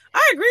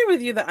 I agree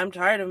with you that I'm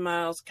tired of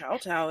Miles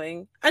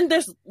kowtowing. And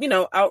there's,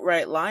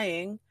 outright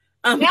lying.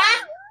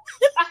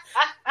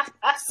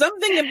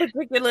 Something in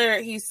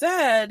particular he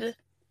said,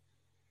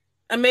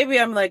 and maybe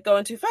I'm like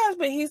going too fast,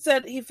 but he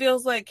said he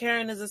feels like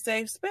Karen is a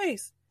safe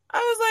space. I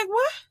was like,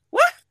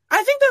 what?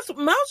 I think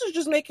Miles is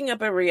just making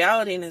up a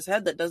reality in his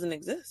head that doesn't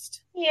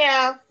exist.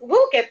 Yeah,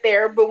 we'll get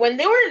there. But when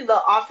they were in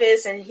the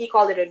office and he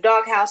called it a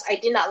doghouse, I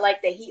did not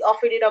like that he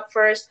offered it up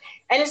first.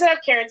 And instead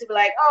of Karen to be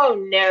like,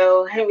 oh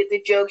no, and with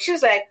the joke, she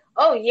was like,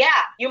 oh yeah,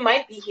 you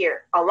might be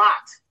here a lot.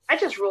 I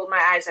just rolled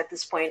my eyes at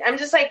this point. I'm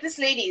just like, this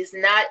lady is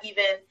not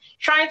even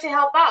trying to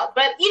help out.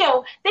 But,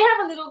 they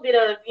have a little bit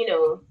of,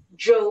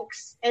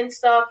 jokes and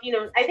stuff.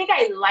 I think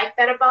I like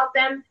that about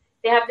them.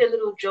 They have their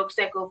little jokes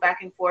that go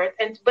back and forth.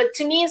 But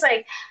to me, it's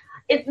like,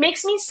 it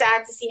makes me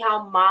sad to see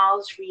how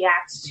Miles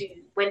reacts to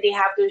when they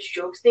have those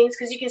jokes things,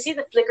 because you can see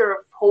the flicker of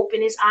hope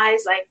in his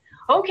eyes, like,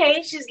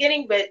 okay, she's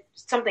getting, but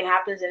something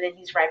happens and then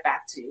he's right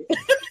back to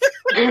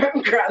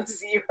ground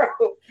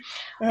zero.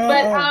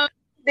 But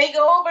they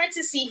go over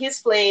to see his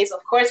place.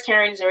 Of course,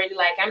 Karen's already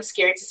like, I'm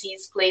scared to see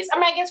his place. I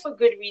mean, I guess for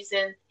good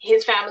reason.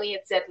 His family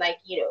had said, like,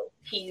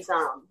 he's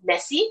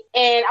messy.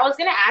 And I was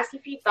going to ask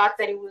if he thought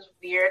that it was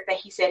weird that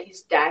he said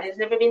his dad has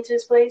never been to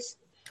his place.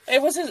 It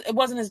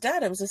wasn't his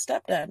dad. It was his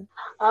stepdad.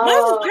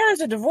 Miles'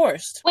 parents are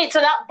divorced. Wait, so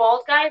that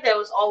bald guy that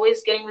was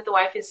always getting with the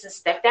wife is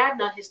his stepdad,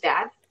 not his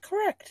dad?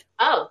 Correct.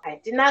 Oh,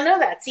 I did not know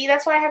that. See,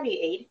 that's why I have you,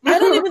 Aid. I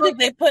don't even think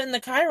they put in the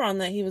Chiron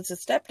that he was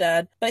his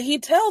stepdad, but he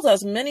tells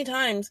us many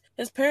times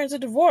his parents are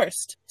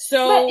divorced.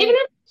 So,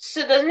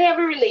 so doesn't he have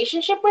a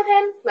relationship with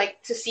him?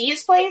 Like, to see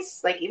his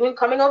place? Like, even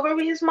coming over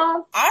with his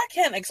mom? I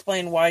can't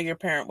explain why your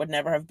parent would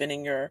never have been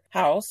in your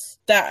house.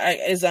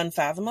 That is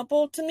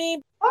unfathomable to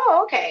me.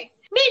 Oh, okay.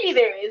 Maybe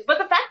there is. But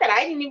the fact that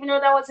I didn't even know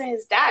that wasn't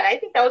his dad, I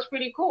think that was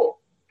pretty cool.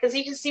 Because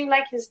he just seemed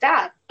like his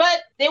dad.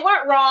 But they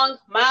weren't wrong.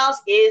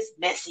 Miles is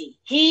messy.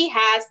 He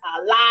has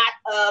a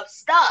lot of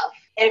stuff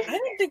everywhere.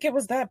 I didn't think it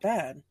was that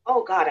bad.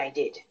 Oh, God, I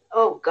did.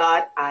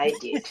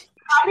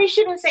 Probably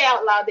shouldn't say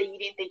out loud that you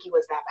didn't think he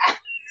was that bad.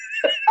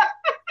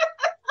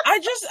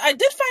 I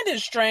did find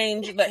it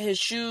strange that his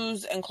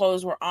shoes and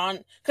clothes were on,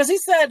 because he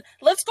said,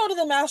 let's go to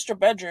the master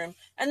bedroom,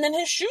 and then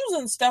his shoes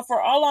and stuff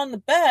were all on the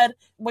bed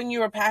when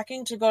you were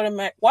packing to go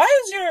to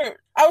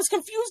I was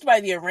confused by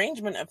the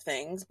arrangement of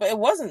things, but it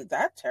wasn't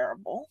that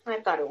terrible.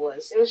 I thought it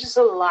was. It was just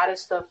a lot of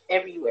stuff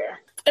everywhere.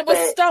 It was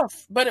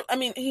stuff, but I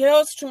mean, he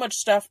has too much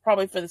stuff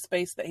probably for the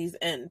space that he's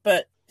in.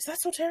 But is that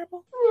so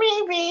terrible?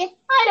 Maybe.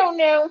 I don't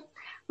know.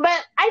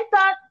 But I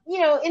thought,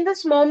 in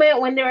this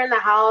moment when they're in the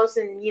house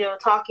and,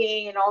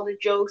 talking and all the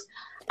jokes,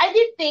 I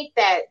did think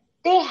that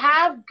they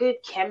have good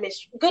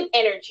chemistry, good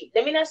energy.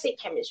 Let me not say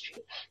chemistry.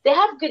 They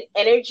have good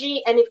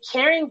energy. And if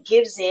Karen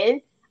gives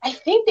in, I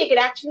think they could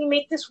actually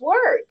make this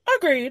work.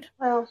 Agreed.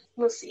 Well,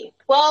 we'll see.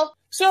 Well,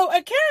 so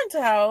at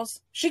Karen's house,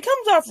 she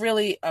comes off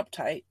really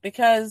uptight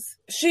because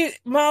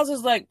Miles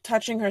is like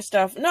touching her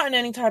stuff, not in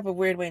any type of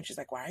weird way. And she's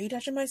like, why are you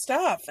touching my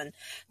stuff? And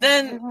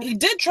then he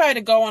did try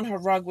to go on her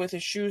rug with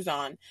his shoes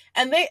on.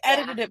 And they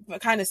edited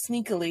it kind of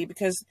sneakily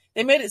because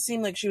they made it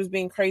seem like she was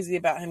being crazy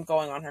about him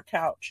going on her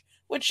couch,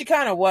 which she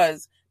kind of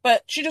was.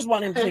 But she just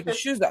wanted him to take his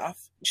shoes off.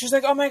 She's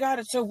like, oh my God,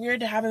 it's so weird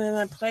to have him in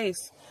my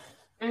place.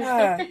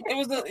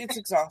 It's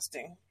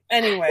exhausting.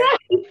 Anyway.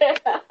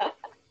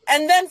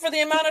 And then for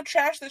the amount of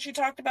trash that she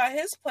talked about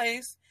his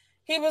place,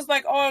 he was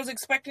like, oh, I was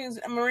expecting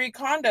a Marie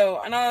Kondo.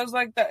 And I was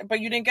like, but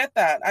you didn't get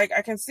that.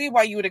 I can see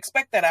why you would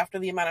expect that after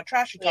the amount of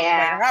trash you talked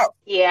about your house.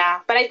 Yeah,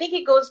 but I think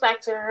it goes back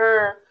to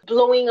her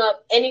blowing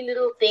up any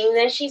little thing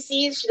that she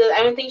sees.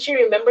 I don't think she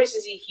remembers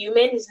as a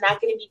human. He's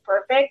not going to be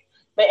perfect,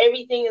 but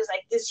everything is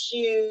like this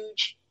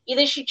huge.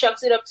 Either she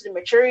chucks it up to the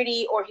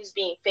maturity or he's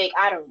being fake.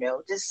 I don't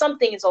know. There's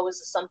something is always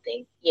a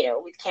something,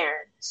 with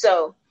Karen.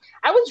 So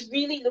I was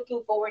really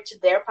looking forward to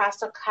their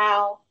Pastor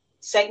Cal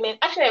segment.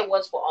 Actually, I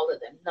was for all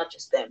of them, not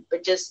just them,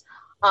 but just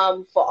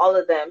for all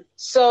of them.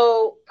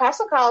 So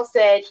Pastor Cal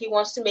said he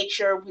wants to make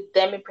sure with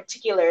them in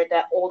particular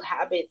that old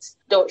habits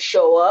don't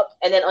show up.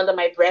 And then under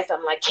my breath,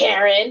 I'm like,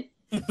 Karen.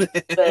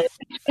 But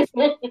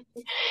and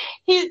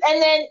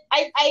then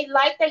I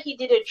like that he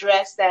did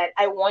address that.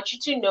 I want you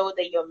to know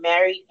that you're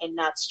married and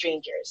not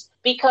strangers,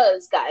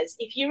 because guys,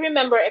 if you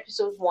remember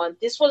episode 1,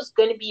 this was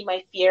going to be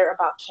my fear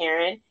about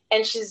Karen,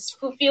 and she's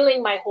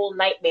fulfilling my whole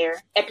nightmare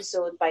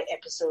episode by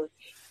episode.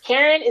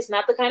 Karen is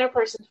not the kind of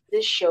person for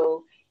this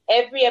show.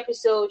 Every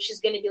episode,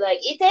 she's going to be like,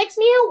 it takes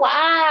me a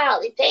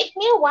while. It takes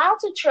me a while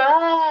to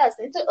trust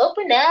and to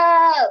open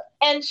up.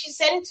 And she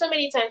said it so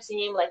many times to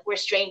him, like, we're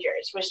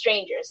strangers. We're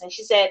strangers. And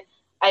she said,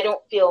 I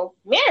don't feel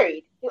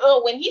married.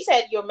 Oh, when he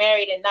said you're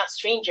married and not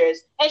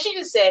strangers, and she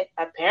just said,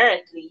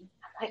 apparently.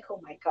 I'm like,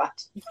 oh, my God.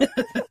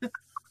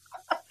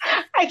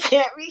 I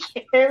can't be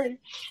Karen.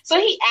 So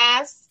he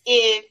asked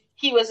if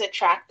he was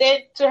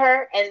attracted to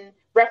her, and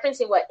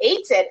referencing what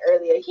Aid said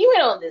earlier, he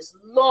went on this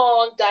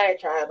long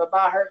diatribe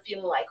about her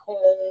feeling like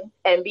home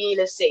and being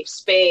a safe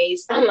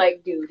space. I'm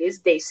like, dude, it's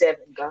day 7,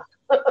 God.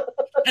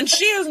 And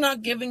she is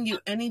not giving you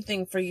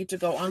anything for you to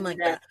go on like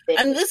that.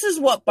 And this is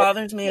what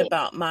bothers me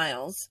about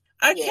Miles.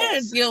 I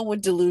can't deal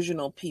with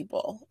delusional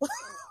people.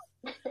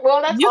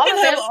 Well, that's you all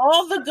can have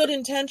all the good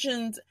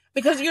intentions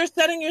because you're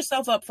setting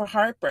yourself up for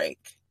heartbreak.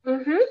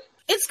 Mm-hmm.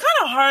 It's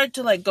kind of hard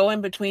to like go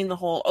in between the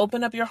whole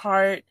open up your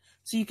heart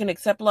so you can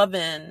accept love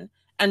in,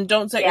 and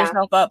don't set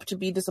yourself up to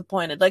be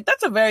disappointed. Like,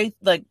 that's a very,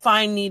 like,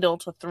 fine needle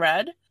to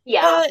thread.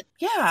 Yeah. But,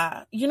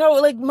 yeah,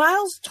 like,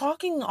 Miles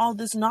talking all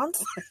this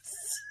nonsense.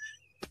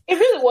 It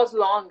really was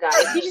long, guys.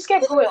 He just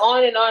kept going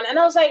on. And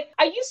I was like,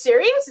 are you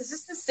serious? Is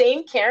this the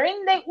same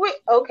Karen?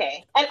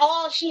 Okay. And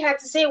all she had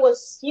to say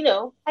was,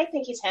 I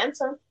think he's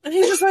handsome. And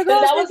he's just like,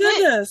 oh, my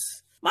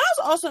goodness. Miles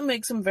also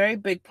makes some very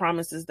big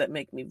promises that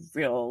make me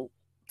real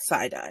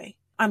side-eye.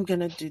 I'm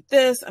going to do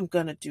this. I'm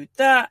going to do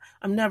that.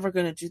 I'm never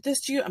going to do this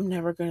to you. I'm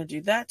never going to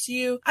do that to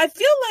you. I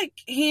feel like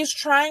he's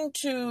trying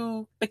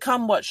to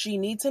become what she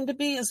needs him to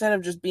be instead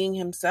of just being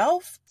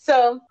himself.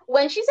 So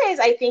when she says,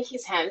 I think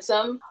he's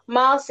handsome,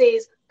 Miles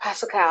says,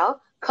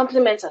 Pascal,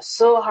 compliments are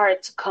so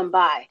hard to come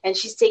by, and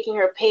she's taking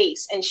her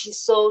pace, and she's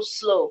so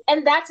slow.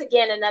 And that's,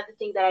 again, another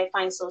thing that I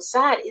find so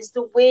sad is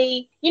the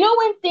way,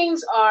 when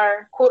things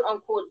are quote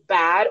unquote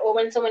bad, or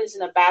when someone is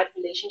in a bad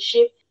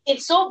relationship,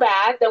 it's so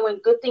bad that when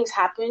good things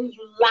happen,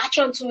 you latch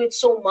onto it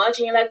so much,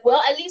 and you're like,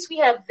 well, at least we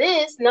have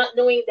this, not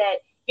knowing that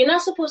you're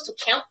not supposed to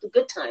count the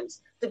good times.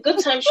 The good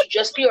times should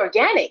just be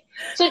organic.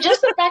 So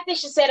just the fact that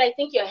she said, I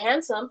think you're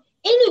handsome,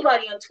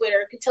 anybody on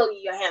Twitter could tell you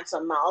you're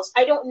handsome, Miles.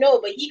 I don't know,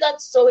 but he got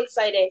so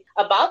excited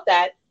about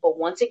that. But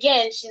once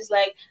again, she's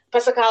like,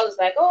 Pascal is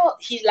like, oh,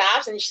 he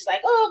laughs, and she's like,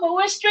 oh, but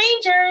we're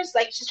strangers.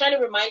 Like, she's trying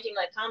to remind him,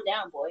 like, calm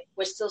down, boy.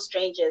 We're still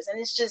strangers. And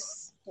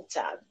it's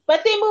sad.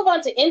 But they move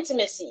on to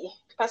intimacy.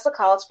 Pastor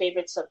Carl's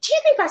favorite stuff. Do you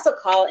think Pastor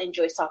Carl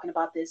enjoys talking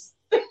about this?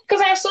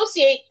 Because I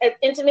associate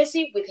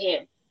intimacy with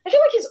him. I feel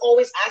like he's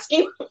always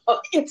asking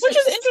about intimacy. Which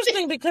is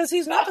interesting because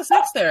he's not a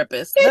sex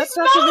therapist. That's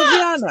Dr.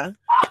 Viviana.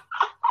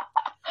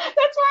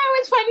 That's why I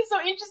always find it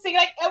so interesting.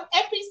 Like,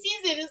 every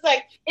season is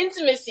like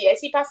intimacy. I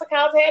see Pastor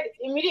Carl's head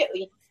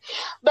immediately.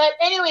 But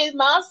anyways,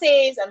 Miles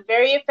says, I'm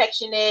very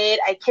affectionate.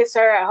 I kiss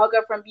her. I hug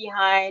her from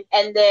behind.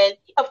 And then,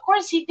 of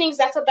course, he thinks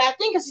that's a bad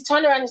thing because he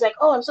turned around and he's like,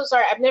 oh, I'm so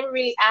sorry. I've never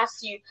really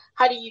asked you,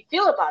 how do you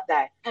feel about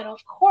that? And of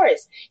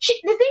course, the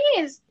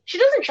thing is, she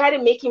doesn't try to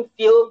make him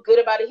feel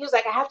good about it. He was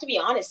like, I have to be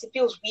honest. It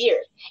feels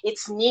weird.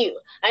 It's new.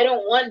 I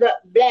don't want the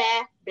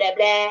blah, blah,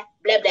 blah,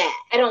 blah, blah.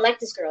 I don't like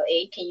this girl,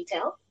 Can you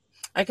tell?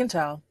 I can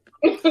tell.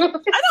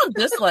 I don't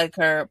dislike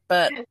her,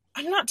 but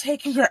I'm not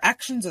taking her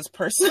actions as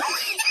personally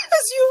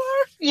as you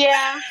are.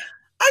 Yeah.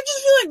 I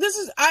just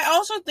feel like I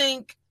also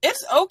think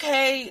it's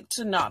okay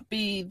to not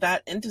be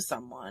that into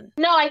someone.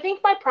 No, I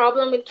think my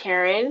problem with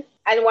Karen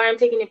and why I'm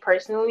taking it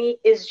personally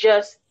is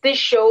just this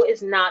show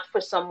is not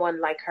for someone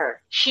like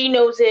her. She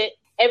knows it.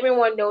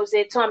 Everyone knows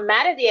it. So I'm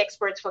mad at the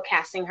experts for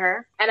casting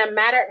her. And I'm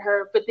mad at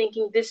her for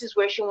thinking this is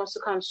where she wants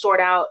to come sort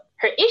out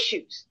her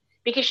issues.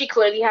 Because she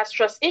clearly has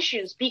trust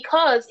issues.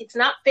 Because it's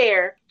not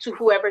fair to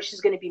whoever she's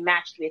going to be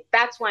matched with.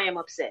 That's why I'm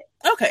upset.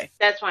 Okay.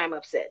 That's why I'm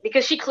upset.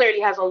 Because she clearly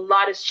has a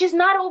lot of... She's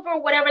not over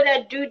whatever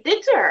that dude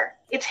did to her.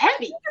 It's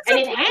heavy. And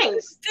it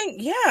hangs.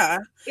 Yeah.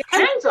 It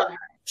hangs on her.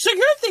 So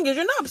your thing is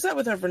you're not upset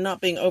with her for not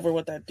being over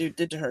what that dude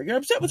did to her. You're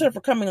upset with her for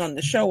coming on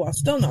the show while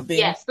still not being...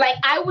 Yes. Like,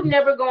 I would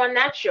never go on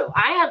that show.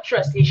 I have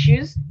trust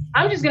issues.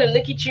 I'm just going to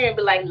look at you and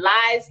be like,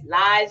 lies,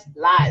 lies,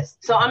 lies.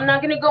 So I'm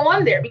not going to go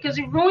on there because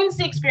it ruins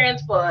the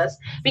experience for us.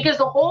 Because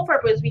the whole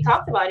purpose, we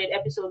talked about it,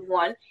 episode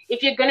 1,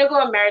 if you're going to go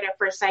on Married at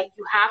First Sight,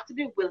 you have to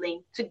be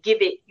willing to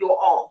give it your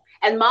all.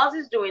 And Miles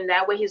is doing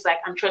that where he's like,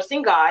 I'm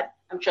trusting God.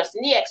 I'm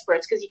trusting the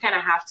experts because you kind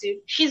of have to.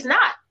 She's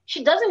not.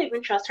 She doesn't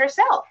even trust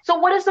herself. So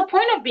what is the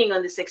point of being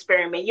on this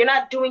experiment? You're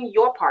not doing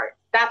your part.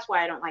 That's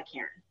why I don't like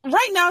Karen.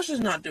 Right now,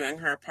 she's not doing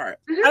her part.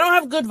 I don't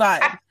have good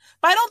vibes.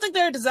 But I don't think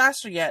they're a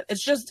disaster yet.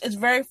 It's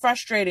very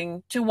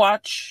frustrating to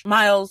watch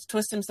Miles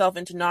twist himself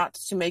into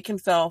knots to make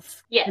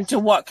himself into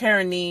what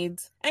Karen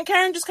needs. And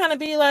Karen just kind of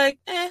be like,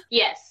 eh.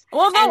 Yes.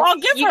 Well, no, I'll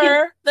give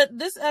her that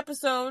this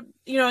episode,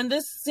 in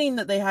this scene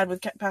that they had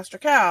with Pastor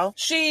Cal,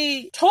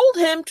 she told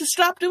him to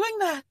stop doing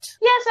that.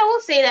 Yes, I will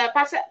say that.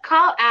 Pastor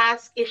Cal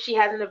asked if she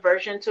has an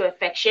aversion to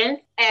affection.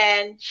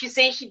 And she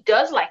says she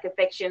does like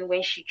affection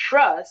when she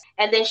trusts.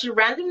 And then she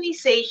randomly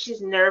says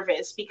she's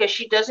nervous because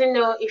she doesn't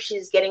know if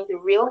she's getting the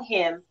real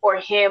him or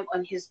him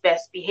on his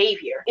best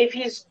behavior. If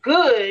he's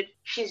good,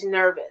 she's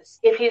nervous.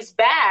 If he's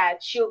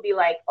bad, she'll be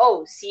like,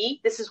 oh,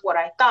 see, this is what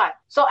I thought.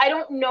 So I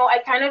don't know. I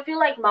kind of feel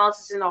like Miles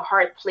is in a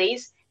hard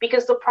place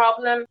because the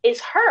problem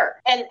is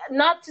her. And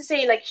not to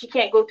say like she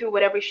can't go through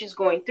whatever she's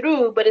going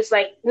through, but it's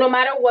like no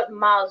matter what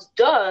Miles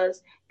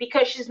does,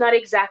 because she's not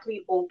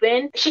exactly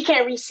open, she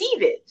can't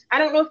receive it. I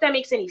don't know if that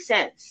makes any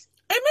sense.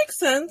 It makes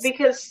sense.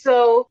 Because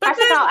so... But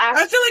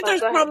I feel like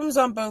there's problems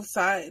on both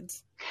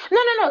sides.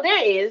 No,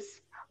 there is.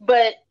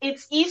 But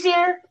it's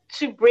easier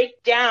to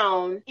break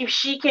down if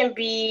she can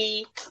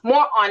be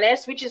more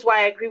honest, which is why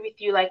I agree with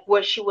you, like,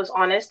 where she was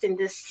honest in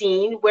this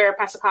scene where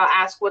Pascal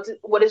asked,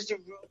 what is the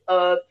root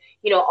of,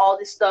 all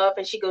this stuff?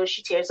 And she goes,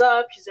 she tears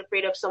up. She's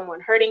afraid of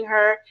someone hurting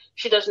her.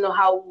 She doesn't know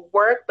how it will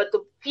work. But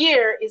the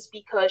fear is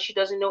because she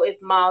doesn't know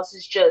if Miles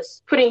is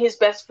just putting his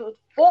best foot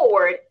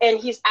forward and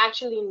he's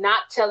actually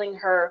not telling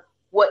her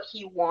what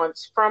he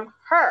wants from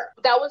her.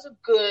 That was a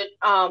good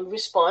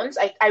response.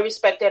 I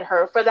respected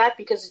her for that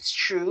because it's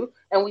true.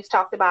 And we've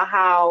talked about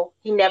how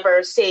he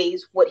never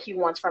says what he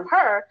wants from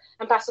her.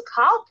 And Pastor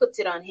Kyle puts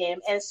it on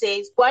him and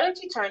says, why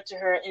don't you turn to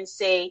her and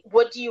say,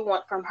 what do you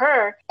want from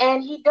her?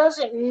 And he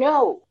doesn't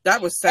know.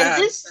 That was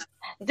sad. And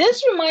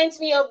this reminds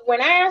me of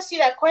when I asked you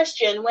that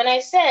question, when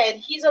I said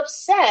he's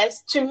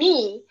obsessed to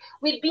me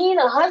with being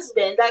a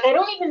husband. Like, I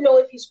don't even know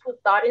if he's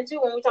put thought into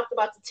it when we talked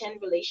about the 10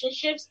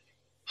 relationships.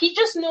 He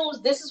just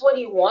knows this is what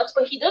he wants,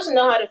 but he doesn't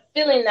know how to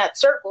fill in that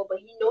circle, but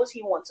he knows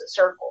he wants a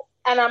circle.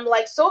 And I'm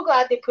like, so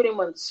glad they put him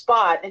on the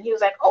spot. And he was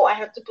like, oh, I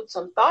have to put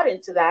some thought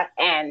into that.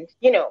 And,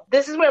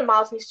 this is where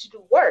Miles needs to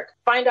do work.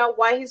 Find out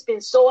why he's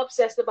been so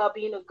obsessed about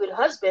being a good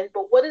husband.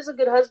 But what does a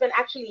good husband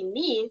actually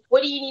mean?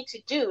 What do you need to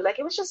do? Like,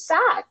 it was just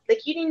sad.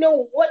 Like, you didn't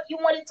know what you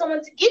wanted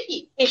someone to give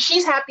you. If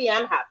she's happy,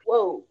 I'm happy.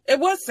 Whoa. It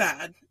was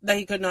sad that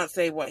he could not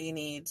say what he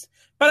needs.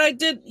 But I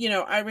did,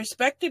 I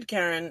respected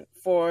Karen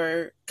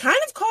for kind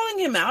of calling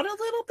him out a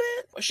little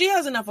bit. She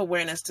has enough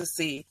awareness to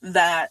see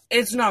that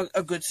it's not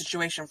a good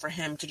situation for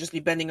him to just be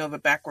bending over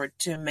backward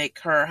to make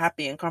her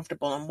happy and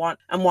comfortable and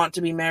want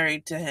to be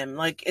married to him.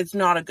 Like, it's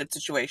not a good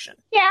situation.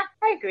 Yeah,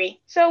 I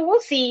agree. So we'll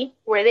see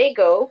where they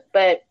go,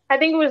 but I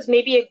think it was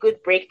maybe a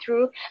good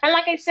breakthrough. And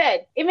like I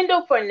said, even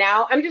though for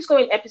now, I'm just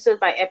going episode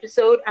by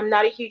episode, I'm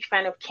not a huge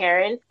fan of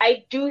Karen.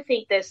 I do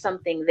think there's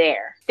something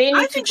there. They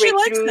need to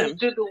break through,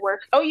 do the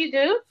work. Oh, you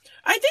do?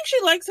 I think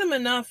she likes him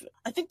enough.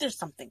 I think there's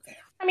something there.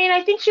 I mean,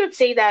 I think she would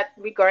say that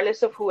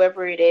regardless of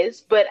whoever it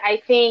is, but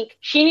I think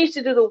she needs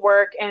to do the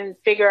work and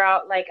figure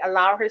out, like,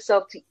 allow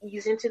herself to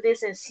ease into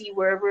this and see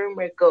wherever it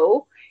may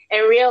go.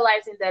 And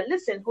realizing that,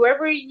 listen,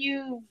 whoever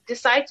you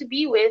decide to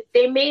be with,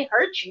 they may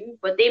hurt you,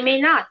 but they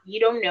may not. You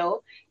don't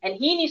know. And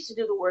he needs to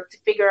do the work to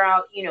figure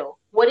out,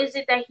 what is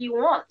it that he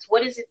wants?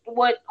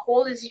 What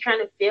hole is he trying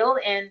to fill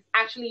and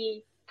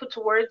actually put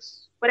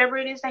towards whatever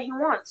it is that he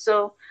wants?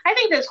 So I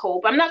think there's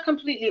hope. I'm not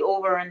completely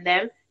over on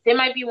them. They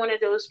might be one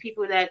of those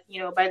people that,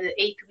 by the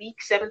 8th week,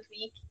 7th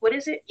week, what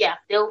is it? Yeah,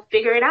 they'll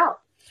figure it out.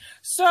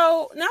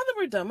 So now that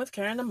we're done with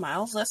Karen and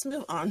Miles, let's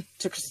move on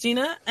to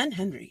Christina and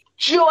Henry.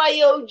 Joy,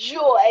 oh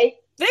joy.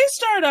 They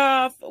start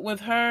off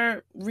with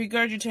her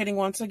regurgitating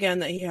once again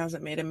that he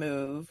hasn't made a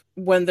move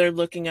when they're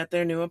looking at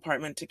their new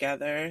apartment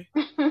together.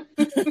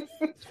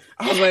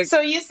 I was like,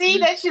 So you see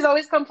that she's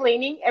always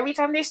complaining every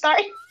time they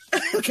start?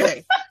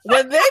 okay.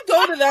 When they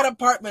go to that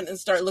apartment and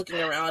start looking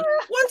around,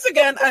 once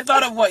again, I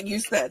thought of what you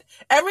said.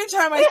 Every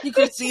time I see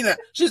Christina,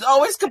 she's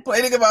always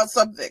complaining about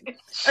something.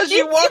 And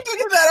she walked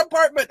into that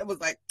apartment and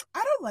was like,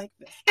 I don't like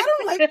this. I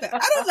don't like that.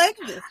 I don't like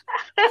this.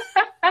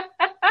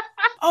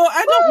 Oh,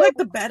 I don't like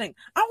the bedding.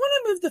 I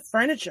want to move the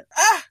furniture.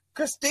 Ah,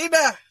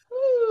 Christina.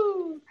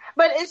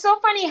 But it's so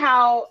funny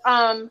how,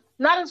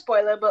 not a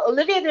spoiler, but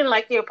Olivia didn't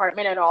like the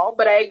apartment at all.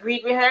 But I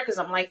agreed with her because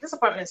I'm like, this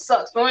apartment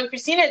sucks. But when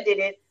Christina did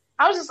it,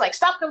 I was just like,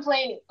 stop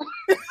complaining.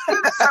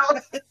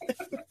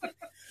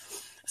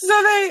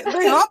 So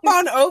they hop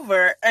on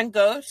over and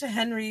go to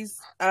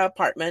Henry's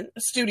apartment,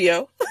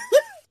 studio.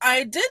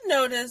 I did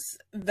notice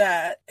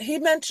that he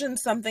mentioned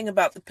something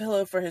about the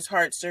pillow for his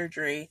heart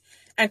surgery.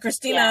 And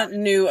Christina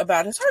knew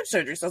about his heart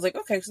surgery. So I was like,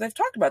 okay, so they've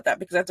talked about that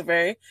because that's a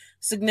very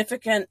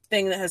significant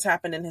thing that has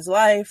happened in his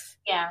life.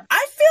 Yeah.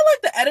 I feel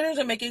like the editors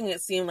are making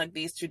it seem like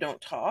these two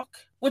don't talk,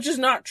 which is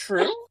not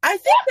true. I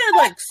think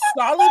they're like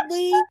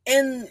solidly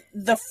in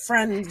the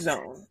friend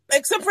zone,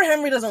 except for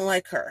Henry doesn't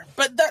like her.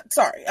 But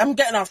sorry, I'm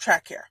getting off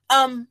track here.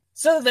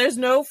 So there's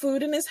no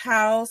food in his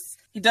house.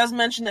 He does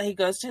mention that he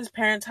goes to his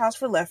parents' house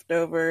for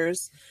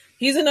leftovers.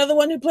 He's another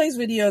one who plays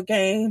video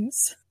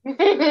games.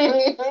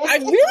 I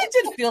really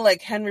did feel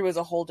like Henry was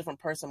a whole different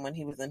person when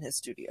he was in his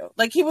studio.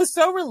 Like, he was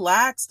so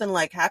relaxed and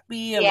like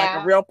happy and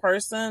like a real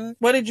person.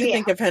 What did you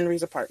think of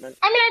Henry's apartment?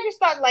 I mean, I just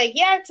thought like,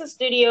 yeah, it's a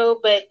studio,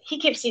 but he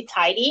keeps it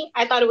tidy.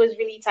 I thought it was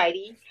really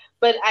tidy.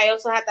 But I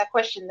also had that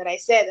question that I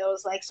said. I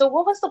was like, so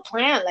what was the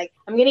plan? Like,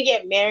 I'm going to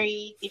get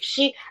married.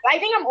 I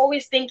think I'm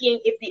always thinking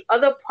if the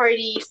other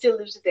party still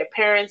lives with their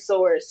parents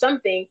or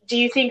something, do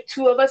you think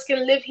two of us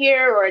can live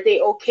here? Or are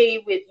they okay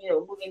with,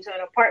 moving to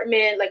an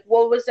apartment? Like,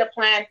 what was the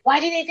plan?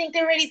 Why do they think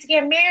they're ready to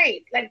get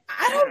married? Like,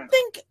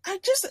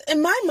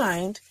 in my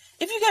mind,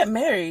 if you get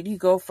married, you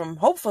go from,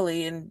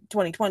 hopefully in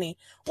 2020,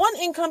 one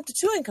income to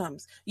two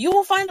incomes. You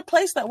will find a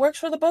place that works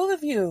for the both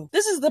of you.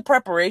 This is the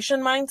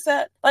preparation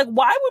mindset. Like,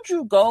 why would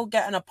you go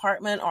get an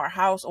apartment or a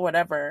house or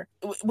whatever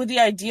with the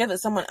idea that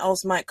someone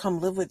else might come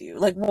live with you?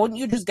 Like, wouldn't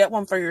you just get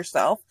one for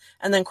yourself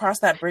and then cross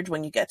that bridge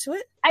when you get to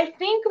it? I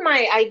think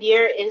my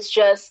idea is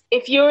just,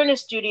 if you're in a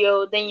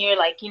studio, then you're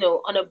like,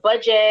 on a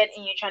budget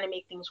and you're trying to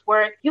make things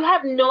work. You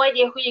have no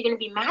idea who you're going to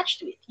be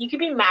matched with. You could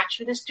be matched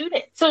with a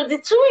student. So the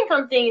two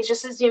income thing is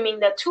just assuming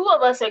that two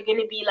of us are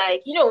going to be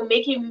like,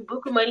 making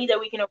buku money that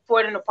we can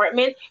afford an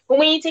apartment. But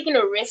when you're taking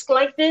a risk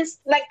like this,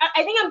 like,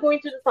 I think I'm going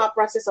through the thought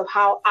process of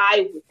how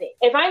I would think.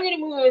 If I'm going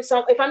to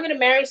if I'm going to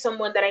marry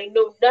someone that I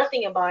know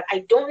nothing about, I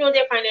don't know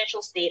their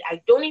financial state, I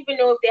don't even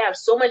know if they have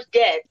so much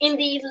debt, in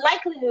the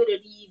likelihood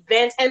of the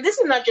events, and this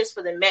is not just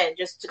for the men,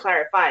 just to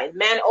clarify,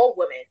 men or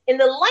women, in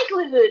the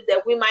likelihood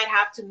that we might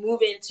have to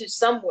move into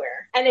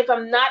somewhere, and if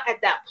I'm not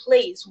at that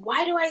place,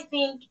 why do I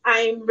think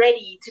I'm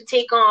ready to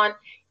take on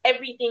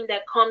everything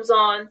that comes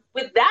on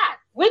with that?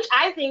 Which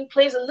I think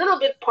plays a little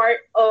bit part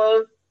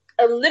of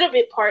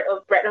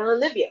Brett and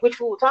Olivia, which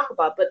we will talk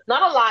about, but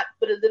not a lot,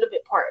 but a little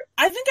bit part.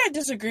 I think I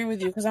disagree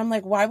with you because I'm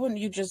like, why wouldn't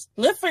you just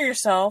live for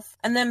yourself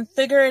and then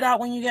figure it out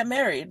when you get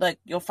married? Like,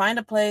 you'll find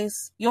a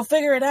place, you'll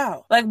figure it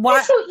out. Like, why?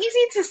 It's so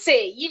easy to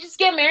say. You just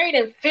get married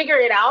and figure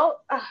it out.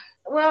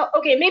 Well,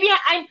 okay, maybe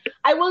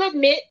I will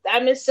admit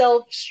I'm a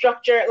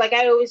self-structure. Like,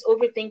 I always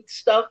overthink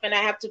stuff and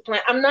I have to plan.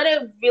 I'm not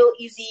a real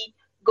easy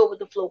go with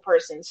the flow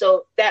person,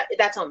 so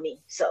that's on me.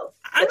 So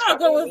I'm not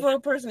go with the flow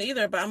person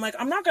either, but I'm like,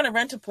 I'm not going to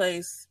rent a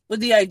place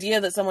with the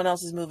idea that someone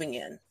else is moving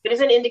in. It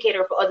is an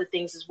indicator for other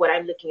things, is what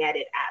I'm looking at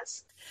it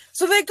as.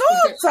 So they go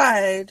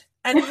outside,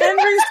 and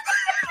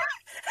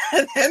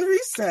Henry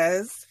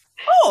says,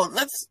 "Oh,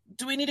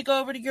 do we need to go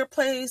over to your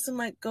place and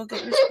like go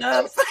get your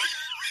stuff?"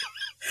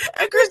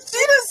 And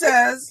Christina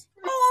says,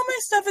 "Oh, all my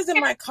stuff is in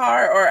my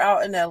car or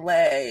out in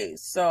LA."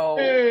 So,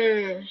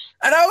 and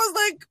I was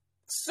like,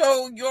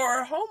 so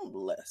you're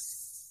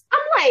homeless? I'm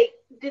like,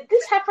 did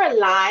this heifer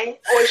lie?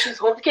 Or she's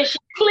home? Because she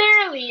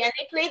clearly, and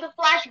they play the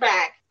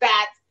flashback,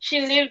 that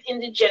she lived in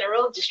the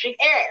General District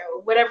area,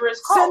 or whatever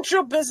it's called.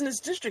 Central Business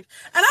District.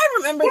 And I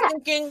remember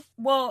thinking,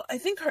 well, I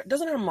think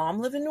doesn't her mom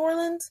live in New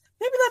Orleans?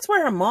 Maybe that's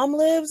where her mom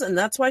lives, and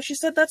that's why she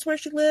said that's where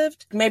she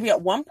lived. Maybe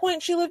at one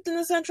point she lived in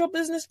the Central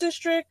Business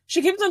District.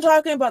 She keeps on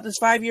talking about this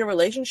 5-year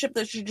relationship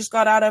that she just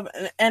got out of,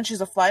 and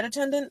she's a flight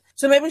attendant.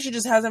 So maybe she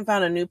just hasn't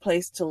found a new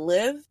place to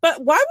live.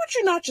 But why would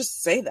you not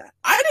just say that?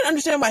 I didn't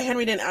understand why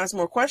Henry didn't ask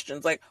more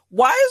questions. Like,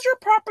 why is your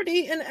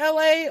property in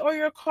LA or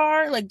your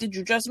car? Like, did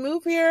you just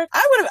move here?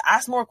 I would have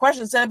asked more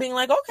questions instead of being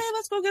like, okay,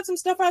 let's go get some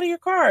stuff out of your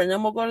car and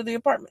then we'll go to the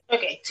apartment.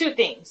 Okay, two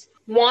things.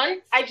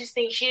 One, I just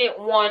think she didn't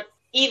want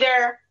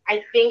either.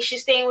 I think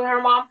she's staying with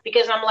her mom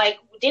because I'm like,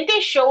 didn't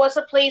they show us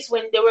a place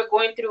when they were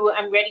going through,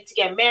 I'm ready to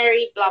get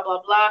married, blah,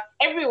 blah, blah.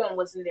 Everyone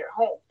was in their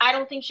home. I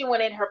don't think she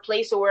wanted her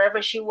place or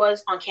wherever she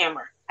was on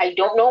camera. I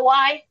don't know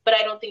why, but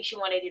I don't think she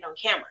wanted it on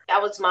camera.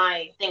 That was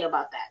my thing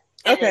about that.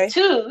 And okay. Then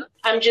two,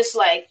 I'm just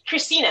like,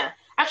 Christina,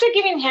 after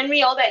giving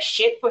Henry all that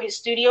shit for his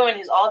studio and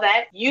his all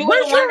that, you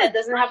were the one that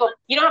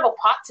you don't have a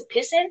pot to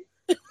piss in?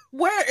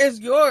 Where is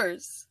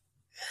yours?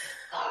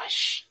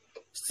 Gosh.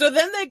 So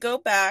then they go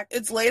back.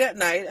 It's late at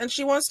night, and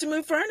she wants to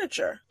move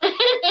furniture.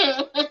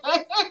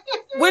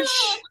 Which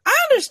I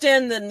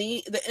understand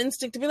the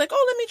instinct to be like,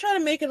 oh, let me try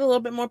to make it a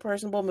little bit more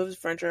personable, move the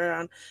furniture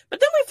around. But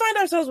then we find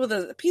ourselves with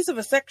a piece of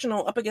a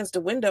sectional up against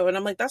a window, and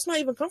I'm like, that's not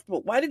even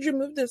comfortable. Why did you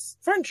move this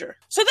furniture?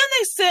 So then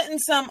they sit in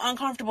some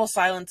uncomfortable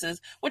silences,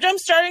 which I'm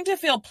starting to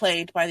feel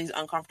played by these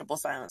uncomfortable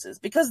silences,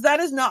 because that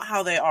is not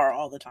how they are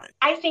all the time.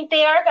 I think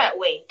they are that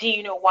way. Do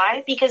you know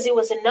why? Because it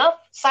was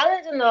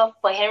silent enough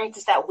for Henry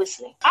to start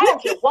whistling. I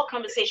don't care what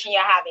conversation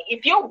you're having.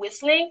 If you're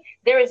whistling,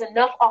 there is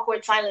enough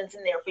awkward silence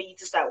in there for you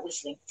to start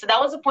whistling. So that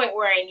was the point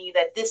where I knew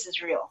that this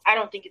is real. I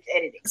don't think it's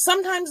editing.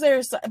 Sometimes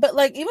but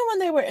like even when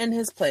they were in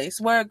his place,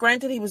 where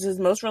granted he was his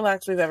most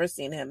relaxed we've ever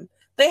seen him,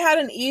 they had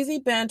an easy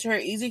banter,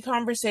 easy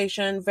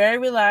conversation, very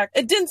relaxed.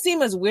 It didn't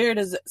seem as weird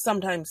as it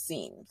sometimes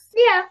seems.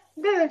 Yeah,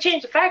 it doesn't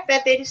change the fact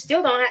that they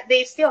still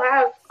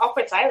have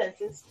awkward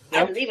silences.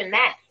 Yep. I believe in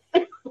that.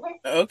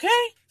 Okay.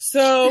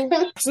 So then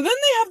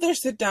they have their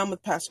sit down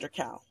with Pastor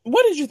Cal.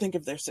 What did you think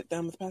of their sit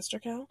down with Pastor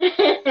Cal?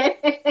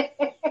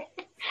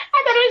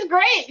 I thought it was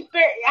great.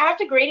 I have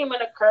to grade him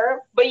on a curve,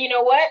 but you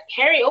know what?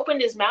 Henry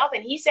opened his mouth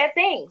and he said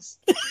things.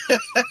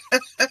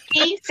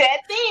 He said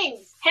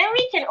things.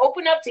 Henry can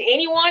open up to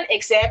anyone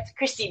except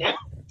Christina.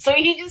 So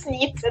he just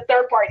needs a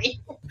third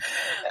party.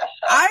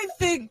 I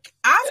think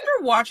after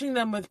watching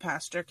them with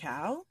Pastor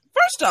Cal,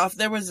 first off,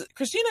 there was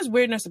Christina's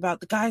weirdness about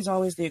the guy's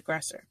always the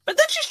aggressor. But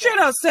then she straight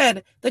out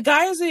said, the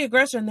guy is the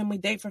aggressor and then we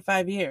date for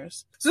 5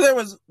 years. So there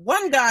was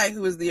one guy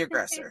who was the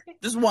aggressor.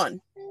 Just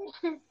one.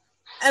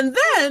 And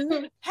then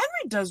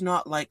Henry does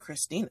not like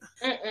Christina.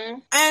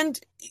 Mm-mm. And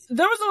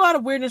there was a lot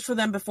of weirdness for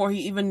them before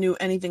he even knew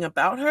anything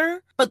about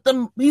her. But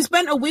he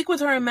spent a week with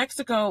her in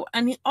Mexico,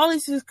 and all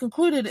he's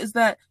concluded is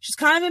that she's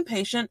kind of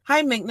impatient,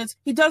 high maintenance.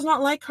 He does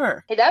not like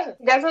her. He doesn't.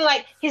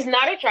 He's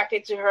not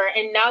attracted to her,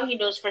 and now he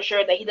knows for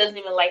sure that he doesn't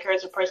even like her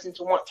as a person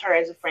to want her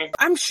as a friend.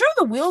 I'm sure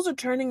the wheels are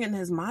turning in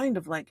his mind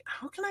of like,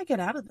 how can I get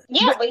out of this?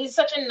 Yeah, but he's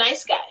such a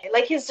nice guy.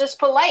 Like, he's just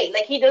polite.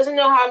 Like, he doesn't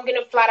know how I'm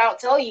going to flat out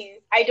tell you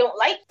I don't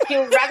like you. He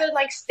would rather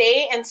like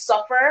stay and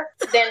suffer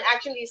than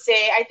actually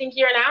say, I think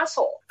you're an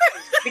asshole,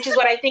 which is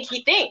what I think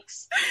he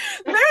thinks.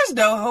 There's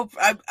no hope.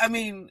 I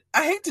mean,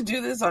 I hate to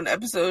do this on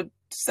episode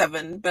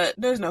 7, but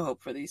there's no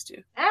hope for these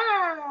two.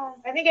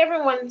 I think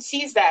everyone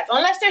sees that.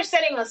 Unless they're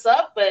setting us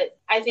up, but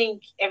I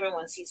think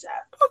everyone sees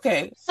that.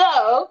 Okay.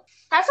 So,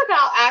 Pastor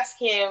Cal asks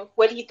him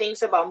what he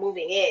thinks about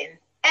moving in.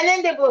 And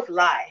then they both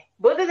lie.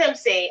 Both of them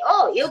say,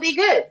 oh, it'll be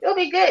good. It'll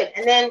be good.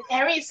 And then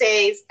Henry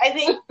says, I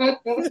think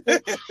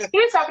he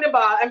was talking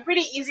about, I'm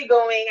pretty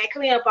easygoing. I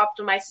clean up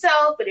after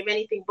myself, but if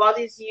anything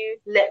bothers you,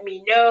 let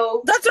me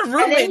know. That's a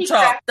roommate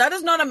talk. That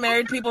is not a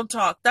married people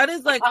talk. That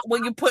is like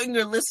when you put in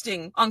your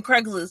listing on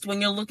Craigslist when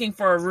you're looking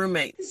for a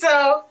roommate.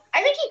 So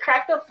I think he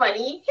cracked up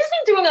funny. He's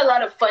been doing a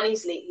lot of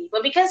funnies lately,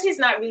 but because he's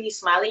not really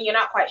smiling, you're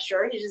not quite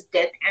sure. He's just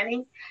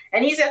deadpanning.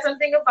 And he said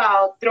something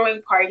about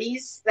throwing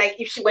parties, like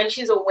when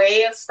she's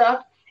away and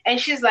stuff. And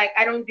she's like,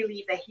 I don't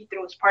believe that he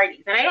throws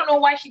parties. And I don't know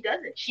why she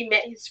doesn't. She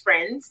met his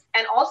friends.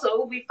 And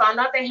also, we found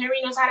out that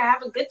Henry knows how to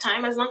have a good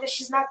time as long as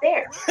she's not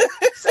there.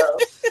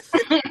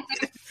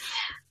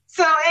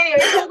 So anyway,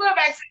 so going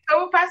back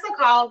to Pastor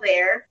Cal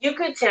there, you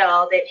could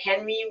tell that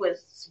Henry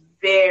was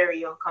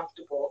very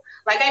uncomfortable.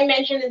 Like I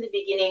mentioned in the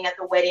beginning at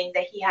the wedding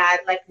that he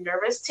had like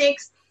nervous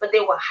tics, but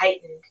they were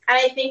heightened. And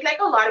I think like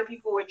a lot of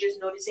people were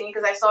just noticing,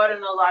 because I saw it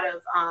in a lot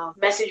of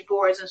message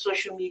boards and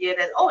social media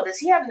that, oh, does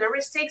he have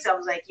nervous tics? I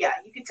was like, yeah,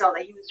 you could tell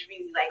that he was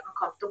really like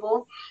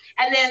uncomfortable.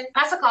 And then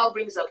Pastor Cal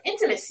brings up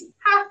intimacy.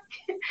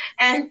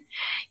 And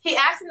he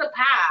asked in the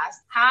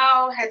past,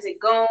 how has it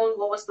gone?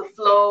 What was the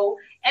flow?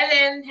 And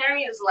then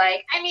Henry is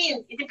like, I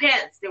mean, it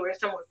depends.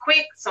 Some were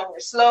quick, some were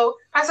slow.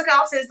 Pastor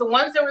Cal says the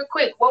ones that were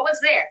quick, what was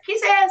there? He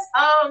says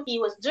he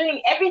was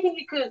doing everything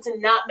he could to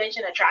not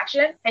mention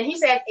attraction. And he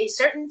said a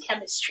certain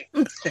chemistry.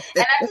 And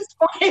at this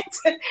point,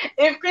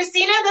 if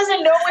Christina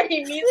doesn't know what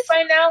he means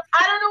by now,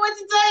 I don't know what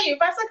to tell you.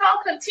 Pastor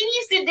Cal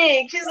continues to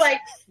dig. She's like,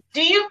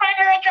 do you find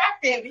her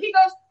attractive? He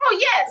goes, oh,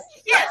 yes.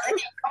 And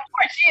he, of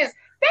course she is.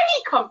 Then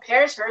he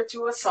compares her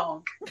to a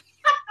song.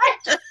 I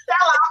just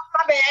fell off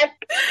my bed.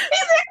 He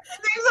said,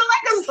 these are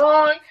like a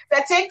song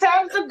that Take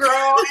Time to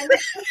Grow. And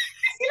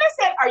Christina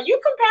said, are you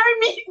comparing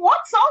me?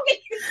 What song is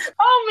it?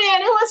 Oh,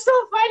 man, it was so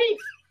funny.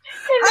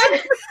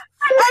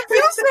 I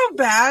feel so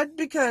bad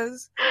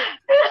because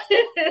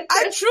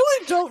I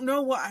truly don't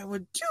know what I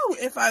would do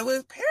if I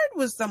was paired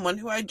with someone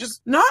who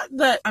not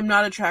that I'm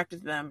not attracted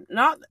to them,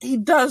 he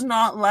does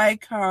not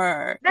like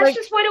her. That's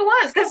just what it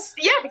was.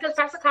 Because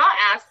Pastor Cal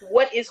asked,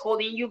 what is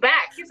holding you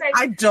back? He's like,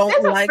 I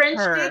don't like her. There's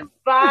a friendship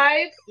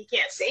vibe. He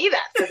can't say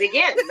that because,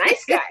 again,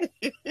 nice guy.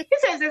 He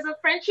says there's a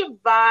friendship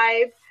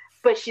vibe,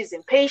 but she's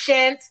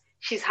impatient.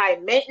 She's high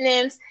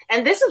maintenance.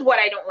 And this is what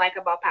I don't like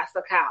about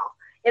Pastor Cal.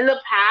 In the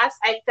past,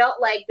 I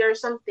felt like there are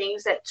some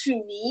things that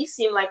to me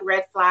seem like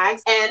red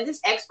flags, and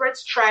these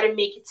experts try to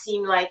make it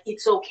seem like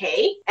it's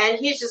okay. And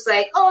he's just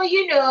like, oh,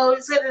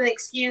 it's an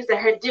excuse that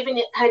her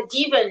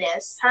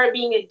divaness, her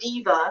being a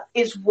diva,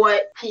 is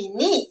what he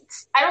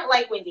needs. I don't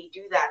like when they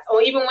do that.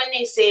 Or even when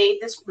they say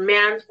this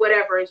man's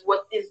whatever is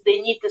what is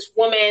they need this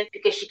woman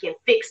because she can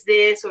fix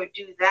this or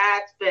do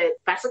that.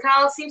 But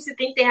Pascal seems to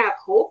think they have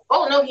hope.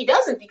 Oh, no, he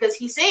doesn't, because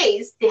he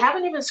says they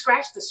haven't even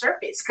scratched the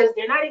surface because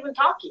they're not even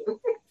talking.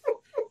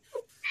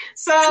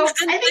 So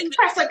I think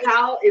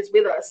Pascal is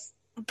with us.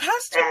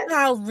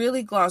 Pascal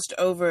really glossed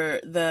over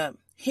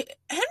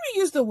Henry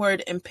used the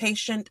word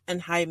impatient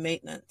and high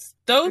maintenance.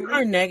 Those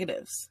are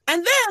negatives.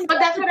 And then but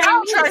that's what I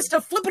mean. Tries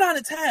to flip it on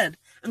its head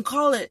and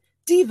call it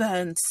diva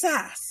and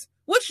sass.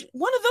 Which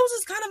one of those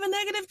is kind of a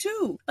negative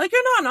too. Like,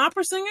 you're not an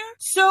opera singer,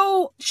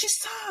 so she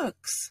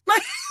sucks.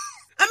 Like,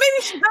 and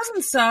maybe she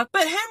doesn't suck,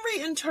 but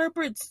Henry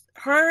interprets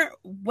her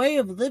way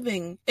of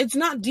living. It's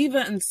not diva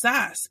and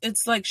sass.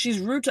 It's like she's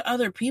rude to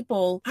other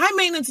people. High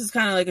maintenance is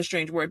kind of like a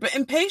strange word, but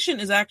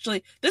impatient is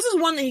actually, this is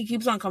one that he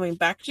keeps on coming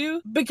back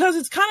to because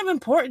it's kind of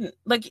important.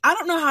 Like, I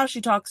don't know how she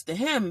talks to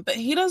him, but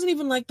he doesn't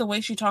even like the way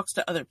she talks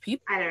to other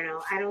people. I don't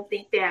know. I don't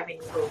think they have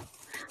any hope.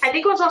 I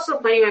think it was also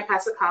funny when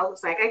Pascal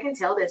was like, I can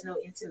tell there's no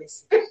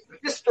intimacy.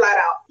 Just flat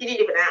out. He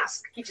didn't even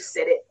ask. He just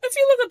said it. If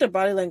you look at their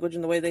body language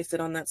and the way they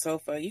sit on that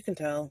sofa, you can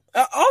tell.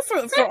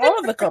 For all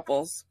of the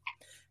couples.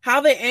 How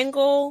they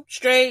angle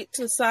straight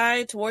to the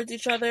side towards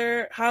each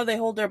other, how they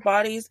hold their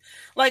bodies.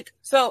 Like,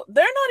 so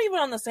they're not even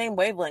on the same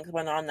wavelength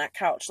when they're on that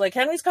couch. Like,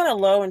 Henry's kind of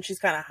low and she's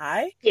kind of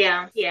high.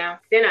 Yeah,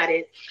 they're not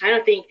it. I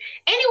don't think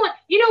anyone,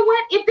 you know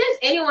what? If there's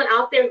anyone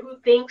out there who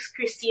thinks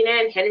Christina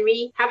and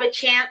Henry have a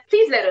chance,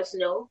 please let us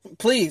know.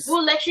 Please.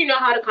 We'll let you know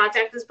how to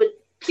contact us, but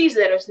please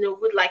let us know.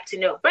 We'd like to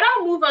know. But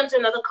I'll move on to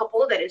another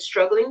couple that is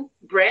struggling,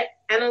 Brett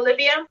and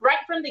Olivia. Right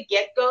from the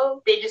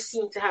get-go, they just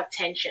seem to have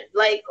tension.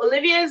 Like,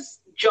 Olivia's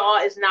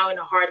jaw is now in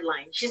a hard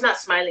line. She's not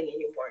smiling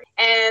anymore.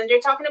 And they're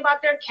talking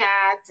about their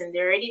cats, and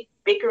they're already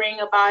bickering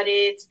about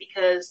it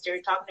because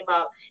they're talking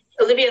about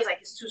Olivia's like,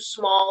 it's too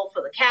small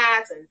for the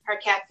cats, and her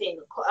cat stay in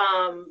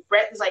the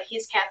Brett is like,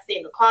 his cat stay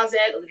in the closet.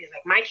 Olivia's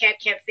like, my cat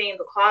can't stay in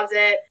the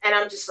closet. And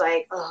I'm just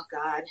like, oh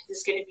God, this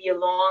is gonna be a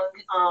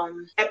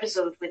long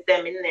episode with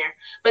them in there.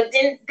 But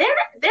then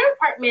their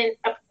apartment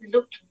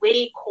looked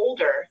way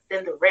colder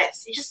than the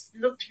rest. It just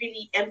looked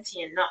really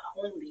empty and not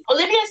homely.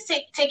 Olivia's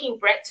taking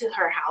Brett to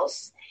her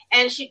house.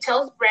 And she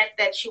tells Brett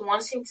that she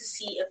wants him to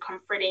see a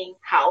comforting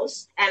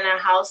house and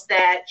a house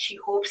that she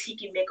hopes he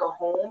can make a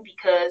home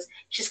because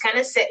she's kind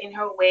of set in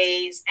her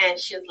ways and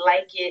she'd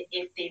like it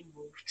if they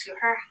move to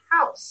her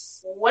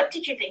house. What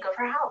did you think of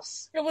her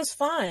house? It was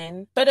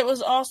fine, but it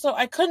was also,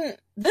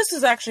 this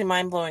is actually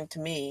mind-blowing to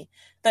me,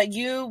 that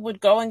you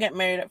would go and get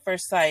married at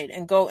first sight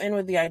and go in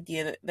with the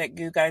idea that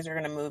you guys are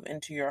going to move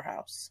into your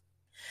house.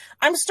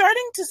 I'm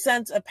starting to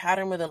sense a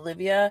pattern with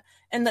Olivia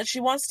in that she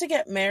wants to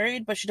get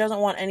married, but she doesn't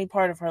want any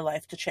part of her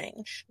life to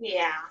change.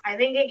 Yeah, I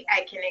think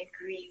I can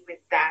agree with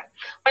that.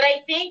 But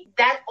I think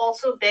that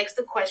also begs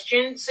the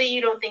question, so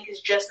you don't think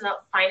it's just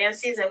not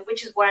finances, and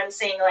which is why I'm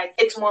saying, like,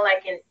 it's more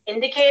like an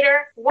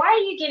indicator. Why are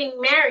you getting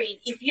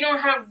married if you don't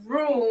have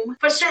room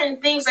for certain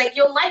things? Like,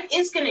 your life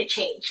is going to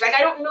change. Like,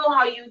 I don't know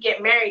how you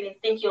get married and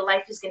think your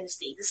life is going to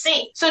stay the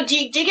same. So do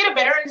you get a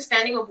better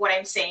understanding of what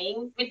I'm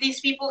saying with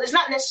these people? It's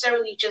not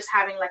necessarily just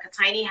having like a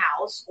tiny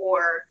house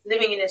or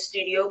living in a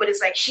studio, but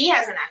it's like she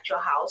has an actual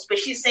house, but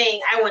she's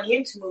saying, I want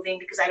him to move in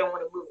because I don't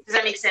want to move. Does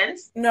that make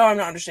sense? No, I'm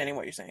not understanding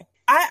what you're saying.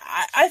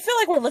 I feel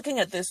like we're looking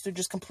at this through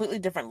just completely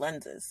different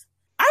lenses.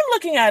 I'm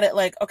looking at it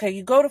like, okay,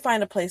 you go to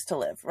find a place to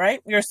live,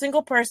 right? You're a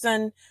single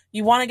person.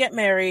 You want to get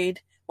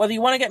married. Whether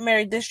you want to get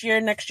married this year,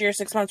 next year,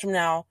 6 months from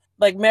now,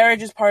 like,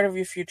 marriage is part of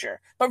your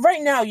future. But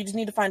right now, you just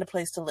need to find a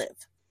place to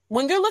live.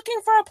 When you're looking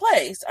for a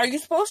place, are you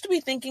supposed to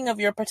be thinking of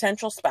your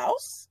potential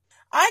spouse?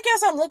 I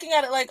guess I'm looking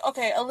at it like,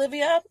 okay,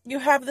 Olivia, you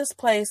have this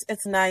place.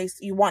 It's nice.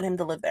 You want him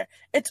to live there.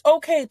 It's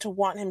okay to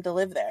want him to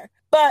live there.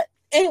 But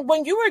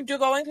when you were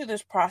going through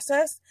this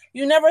process,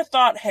 you never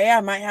thought, hey, I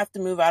might have to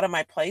move out of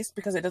my place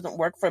because it doesn't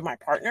work for my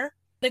partner.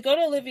 They go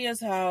to Olivia's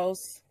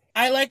house.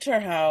 I liked her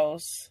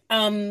house.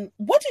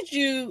 What did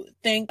you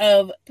think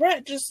of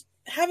Brett just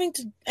having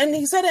to, and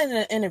he said it in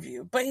an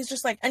interview, but he's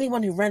just like,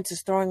 anyone who rents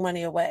is throwing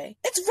money away.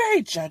 It's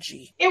very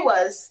judgy. It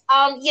was.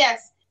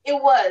 Yes, it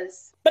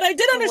was. But I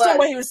did understand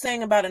what he was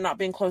saying about it not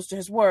being close to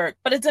his work,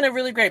 but it's in a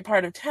really great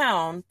part of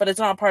town, but it's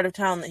not a part of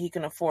town that he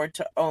can afford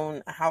to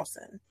own a house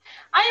in.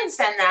 I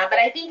understand that, but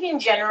I think in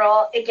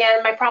general,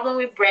 again, my problem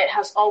with Brett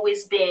has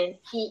always been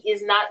he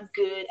is not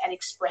good at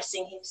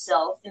expressing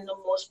himself in the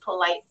most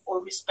polite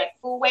or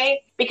respectful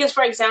way. Because,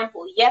 for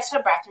example, yes,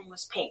 her bathroom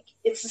was pink.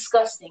 It's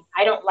disgusting.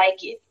 I don't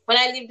like it. When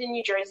I lived in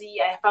New Jersey,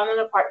 I found an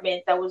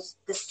apartment that was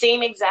the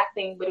same exact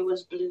thing, but it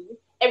was blue.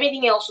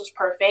 Everything else was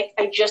perfect.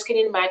 I just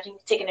couldn't imagine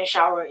taking a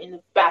shower in the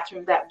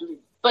bathroom that blue.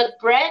 But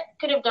Brett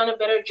could have done a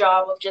better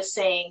job of just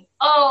saying,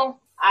 oh,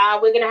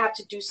 we're going to have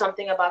to do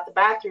something about the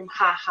bathroom.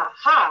 Ha, ha,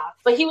 ha.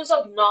 But he was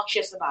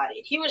obnoxious about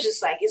it. He was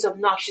just like, it's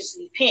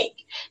obnoxiously pink.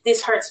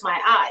 This hurts my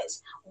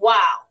eyes.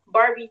 Wow.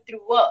 Barbie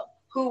threw up.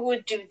 Who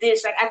would do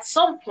this? Like, at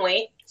some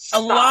point,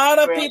 a lot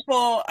of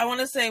people, I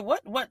want to say,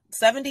 what,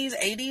 70s,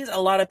 80s?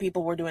 A lot of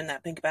people were doing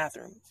that pink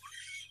bathroom.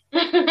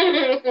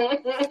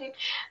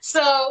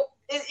 So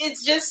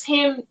it's just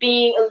him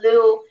being a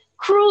little...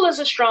 Cruel is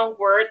a strong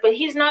word, but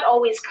he's not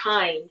always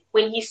kind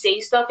when he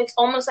says stuff. It's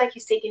almost like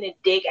he's taking a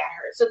dig at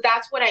her. So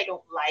that's what I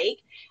don't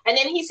like. And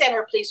then he said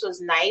her place was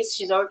nice.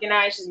 She's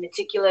organized. She's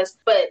meticulous.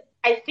 But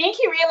I think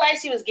he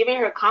realized he was giving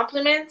her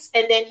compliments.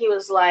 And then he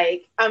was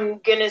like, I'm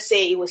going to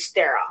say it was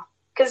sterile.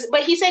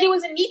 But he said he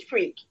was a neat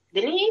freak,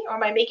 didn't he? Or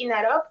am I making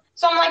that up?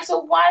 So I'm like, so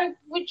why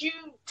would you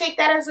take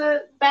that as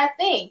a bad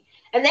thing?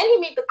 And then he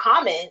made the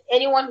comment,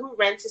 anyone who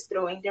rents is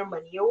throwing their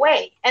money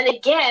away. And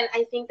again,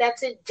 I think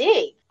that's a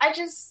dig.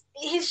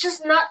 He's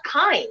just not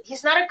kind.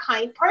 He's not a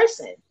kind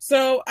person.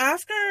 So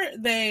after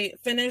they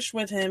finish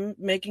with him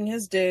making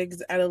his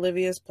digs at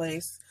Olivia's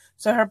place,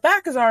 so her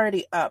back is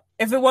already up.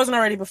 If it wasn't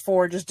already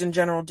before, just in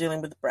general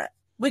dealing with Brett.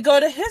 We go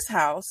to his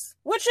house,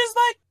 which is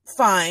like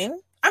fine.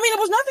 I mean, it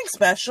was nothing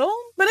special,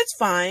 but it's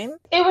fine.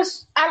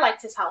 I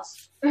liked his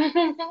house.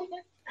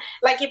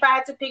 Like, if I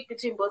had to pick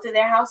between both of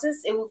their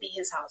houses, it would be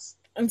his house.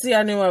 And see,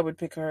 I knew I would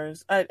pick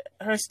hers.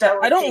 Her style.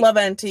 I don't love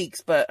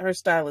antiques, but her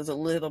style is a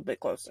little bit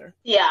closer.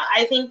 Yeah,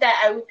 I think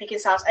that I would pick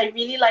his house. I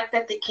really like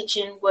that the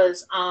kitchen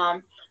was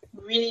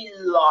really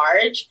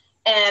large,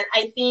 and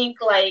I think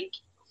like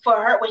for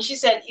her, when she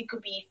said it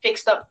could be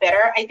fixed up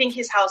better, I think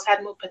his house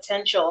had more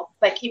potential.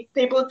 Like, if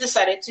they both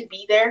decided to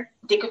be there,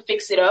 they could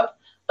fix it up.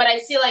 But I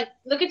see, like,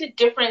 look at the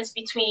difference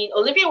between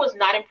Olivia was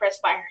not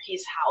impressed by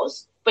his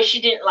house, but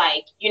she didn't,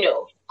 like,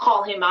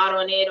 call him out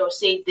on it or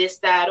say this,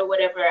 that, or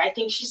whatever. I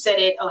think she said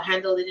it or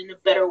handled it in a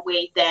better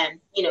way than,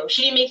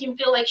 she didn't make him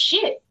feel like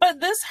shit. But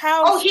this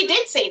house... Oh, he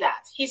did say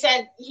that. She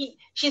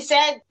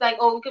said, like,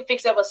 oh, we could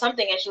fix it up or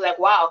something. And she's like,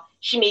 wow,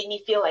 she made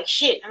me feel like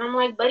shit. And I'm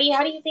like, buddy,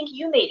 how do you think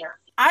you made her?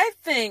 I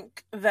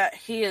think that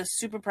he is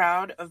super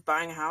proud of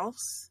buying a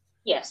house.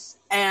 Yes.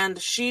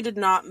 And she did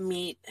not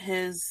meet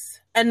his...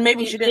 And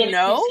maybe she didn't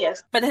know,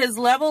 yes. But his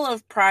level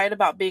of pride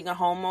about being a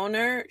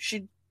homeowner,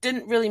 she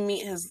didn't really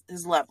meet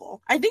his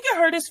level. I think it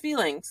hurt his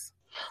feelings.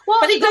 Well,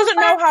 but he doesn't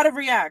know how to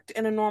react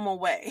in a normal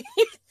way.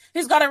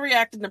 He's got to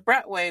react in the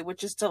Brett way,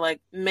 which is to,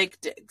 like,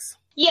 make digs.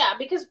 Yeah,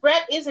 because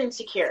Brett is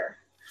insecure.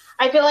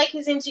 I feel like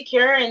he's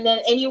insecure, and then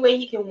any way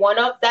he can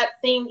one-up that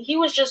thing, he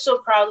was just so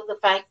proud of the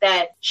fact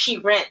that she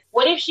rent.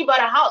 What if she bought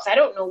a house? I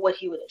don't know what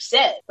he would have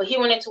said, but he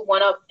wanted to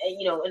one-up,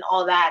 and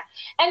all that.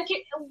 And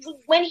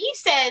when he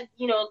said,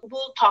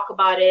 we'll talk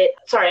about it.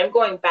 Sorry, I'm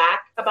going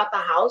back about the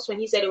house. When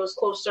he said it was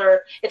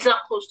closer, it's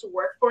not close to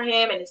work for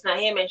him, and it's not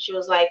him. And she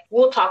was like,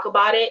 we'll talk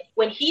about it.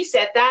 When he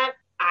said that,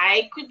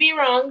 I could be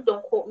wrong.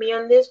 Don't quote me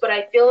on this, but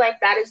I feel like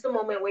that is the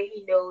moment where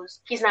he knows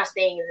he's not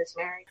staying in this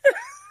marriage.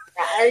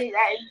 I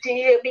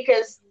did,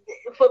 because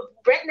for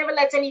Brett never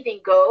lets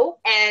anything go,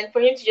 and for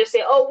him to just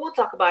say, oh, we'll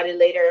talk about it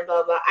later and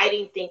blah blah, I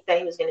didn't think that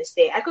he was going to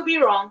stay. I could be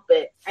wrong,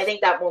 but I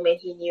think that moment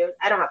he knew,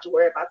 I don't have to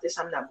worry about this,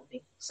 I'm not moving.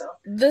 So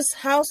this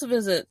house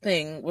visit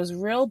thing was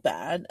real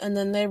bad, and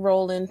then they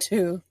roll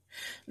into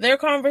their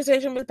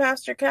conversation with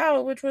Pastor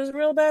Cal, which was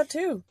real bad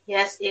too.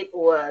 Yes, it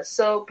was.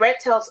 So Brett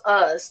tells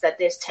us that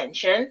there's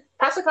tension.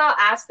 Pastor Cal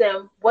asked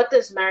them, what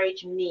does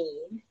marriage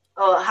mean?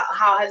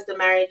 How has the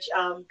marriage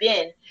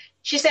been?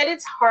 She said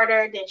it's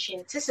harder than she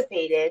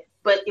anticipated,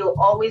 but it'll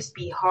always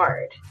be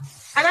hard.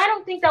 And I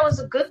don't think that was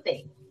a good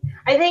thing.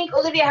 I think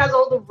Olivia has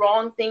all the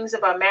wrong things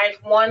about marriage.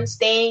 One,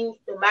 staying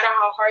no matter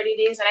how hard it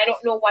is. And I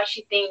don't know why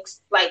she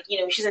thinks, like,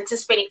 she's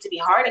anticipating it to be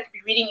hard. I could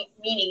be reading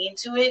meaning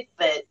into it.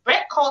 But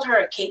Brett called her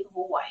a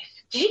capable wife.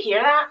 Did you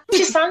hear that?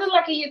 She sounded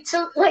like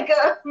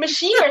a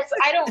machine.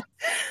 I don't.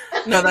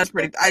 No, that's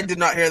pretty. I did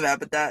not hear that,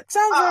 but that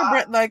sounds very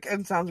Brett-like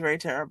and sounds very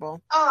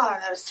terrible. Oh,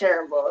 that was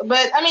terrible.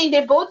 But I mean,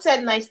 they both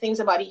said nice things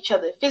about each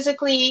other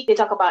physically. They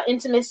talk about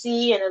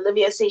intimacy, and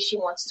Olivia says she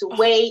wants to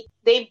wait.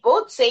 They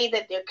both say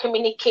that their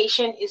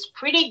communication is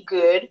pretty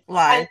good.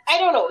 Lie. I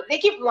don't know. They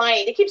keep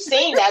lying. They keep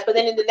saying that, but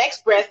then in the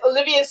next breath,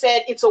 Olivia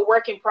said it's a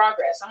work in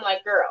progress. I'm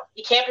like, girl,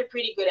 you can't be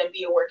pretty good and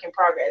be a work in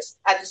progress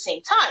at the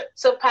same time.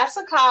 So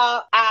Pastor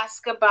Cal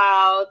asked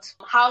about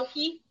how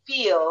he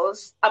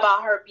feels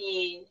about her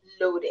being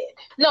loaded.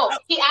 No,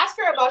 he asked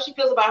her about how she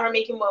feels about her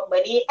making more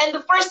money, and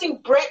the first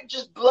thing Brett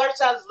just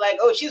blurts out is like,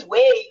 oh, she's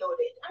way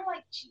loaded. I'm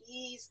like,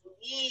 jeez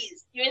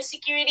Louise, your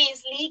insecurity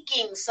is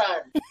leaking,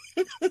 son.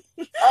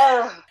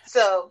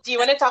 So do you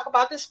want to talk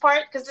about this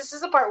part? Because this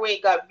is the part where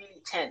it got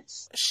really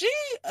tense. She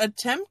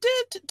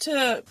attempted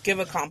to give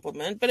a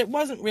compliment, but it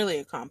wasn't really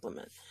a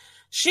compliment.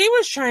 She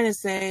was trying to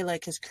say,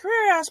 like, his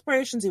career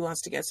aspirations, he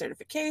wants to get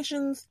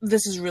certifications.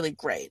 This is really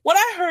great. What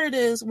I heard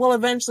is, well,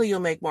 eventually you'll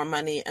make more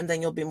money and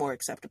then you'll be more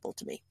acceptable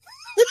to me.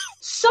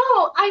 So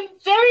I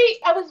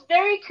was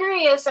very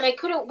curious, and I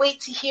couldn't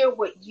wait to hear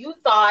what you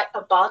thought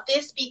about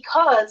this,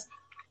 because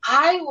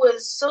I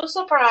was so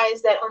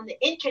surprised that on the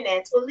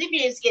internet,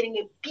 Olivia is getting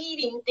a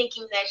beating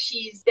thinking that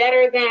she's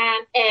better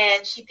than,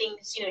 and she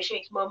thinks, she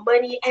makes more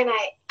money. And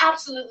I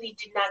absolutely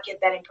did not get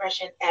that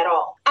impression at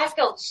all. I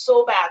felt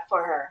so bad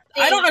for her.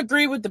 I don't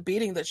agree with the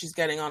beating that she's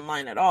getting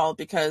online at all,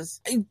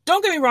 because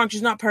don't get me wrong,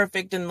 she's not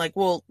perfect. And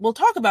we'll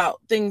talk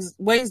about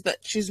ways that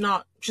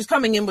she's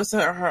coming in with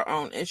her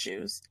own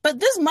issues. But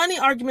this money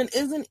argument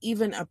isn't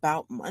even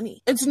about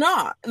money. It's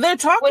not. They're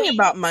talking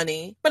about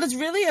money, but it's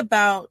really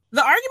the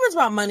arguments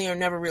about money are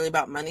never really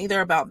about money.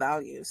 They're about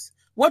values.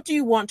 What do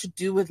you want to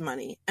do with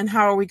money, and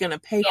how are we going to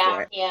pay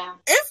for it? Yeah.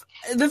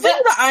 The thing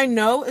that I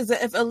know is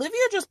that if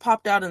Olivia just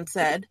popped out and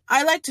said,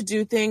 I like to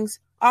do things,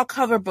 I'll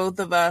cover both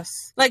of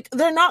us.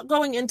 They're not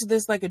going into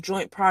this like a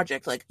joint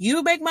project.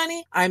 You make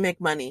money, I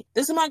make money.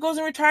 This amount goes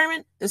in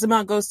retirement. This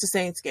amount goes to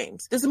Saints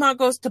games. This amount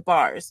goes to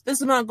bars.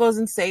 This amount goes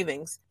in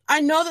savings.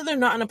 I know that they're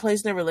not in a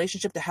place in their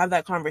relationship to have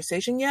that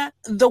conversation yet.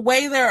 The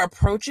way they're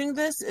approaching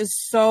this is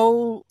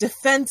so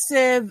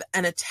defensive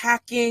and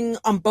attacking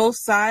on both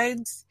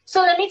sides. So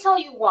let me tell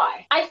you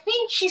why. I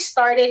think she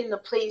started in a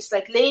place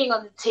laying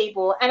on the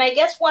table. And I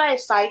guess why I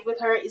side with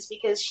her is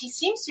because she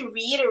seems to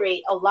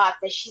reiterate a lot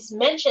that she's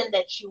mentioned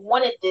that she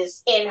wanted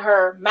this in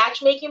her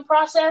matchmaking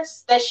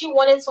process, that she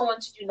wanted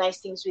someone to do nice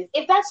things with.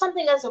 If that's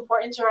something that's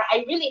important to her,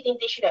 I really think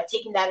they should have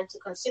taken that into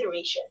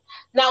consideration.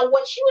 Now,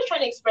 what she was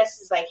trying to express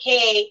is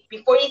hey,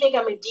 before you think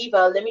I'm a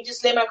diva, let me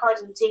just lay my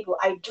cards on the table.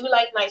 I do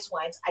like nice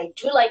wines. I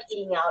do like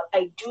eating out.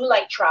 I do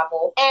like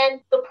travel.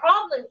 And the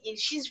problem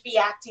is she's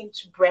reacting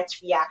to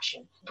Brett's reaction.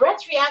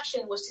 Brett's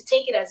reaction was to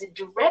take it as a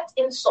direct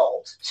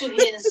insult to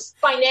his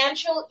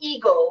financial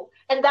ego,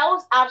 and that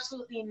was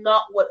absolutely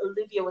not what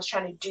Olivia was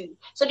trying to do.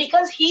 So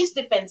because he's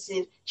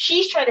defensive,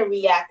 she's trying to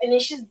react, and then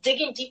she's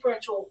digging deeper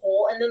into a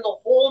hole, and then the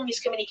whole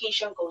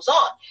miscommunication goes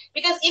on.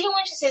 Because even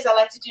when she says, I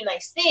like to do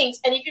nice things,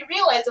 and if you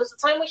realize there was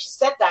a time when she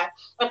said that,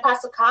 and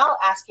Pastor Kyle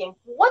asked him,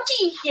 what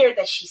do you hear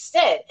that she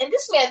said? And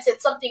this man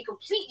said something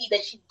completely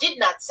that she did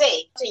not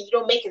say. So you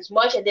don't make as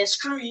much, and then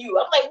screw you.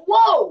 I'm like,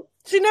 whoa.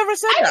 She never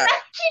said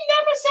that. She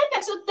never said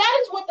that. So that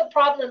is what the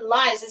problem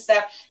lies, is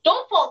that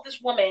don't fault this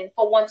woman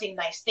for wanting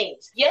nice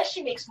things. Yes,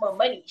 she makes more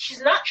money.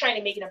 She's not trying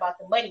to make it about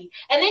the money.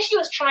 And then she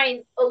was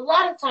trying a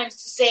lot of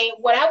times to say,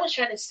 what I was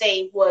trying to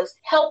say was,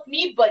 help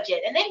me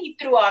budget. And then he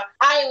threw out,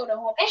 I own a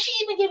home. And she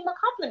even gave him a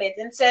compliment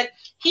and said,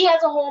 he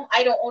has a home,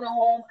 I don't own a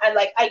home.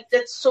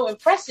 That's so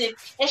impressive.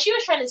 And she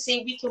was trying to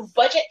say, we can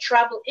budget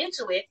travel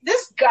into it.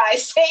 This guy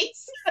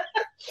says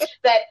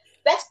that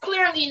that's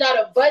clearly not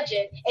a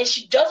budget, and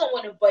she doesn't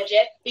want to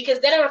budget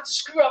because then I have to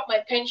screw up my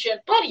pension.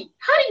 Buddy,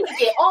 how did we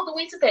get all the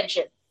way to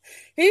pension?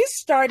 He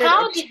started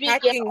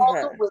attacking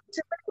her.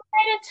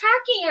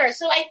 Attacking her.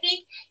 So I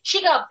think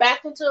she got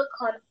backed into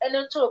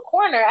a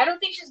corner. I don't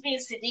think she's being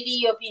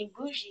sedity or being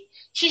bougie.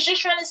 She's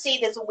just trying to say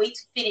there's a way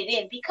to fit it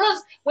in.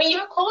 Because when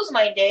you're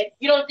closed-minded,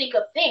 you don't think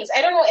of things.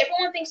 I don't know.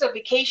 Everyone thinks of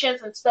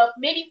vacations and stuff.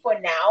 Maybe for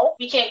now,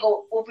 we can't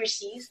go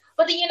overseas.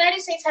 But the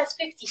United States has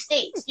 50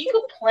 states. You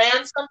could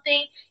plan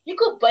something. You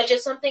could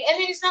budget something. And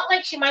then it's not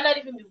like she might not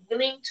even be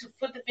willing to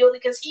foot the bill,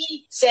 because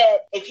he said,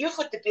 if you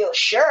foot the bill,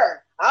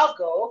 sure, I'll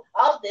go,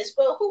 I'll this.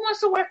 But who wants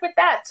to work with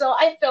that? So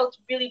I felt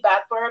really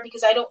bad for her,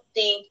 because I don't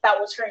think that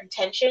was her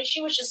intention.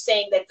 She was just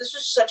saying that this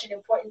was such an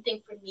important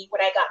thing for me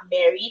when I got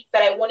married,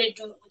 that I want to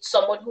do it with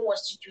someone who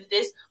wants to do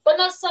this, but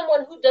not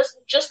someone who does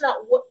just not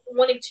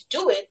wanting to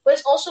do it, but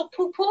is also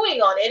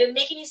poo-pooing on it and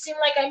making it seem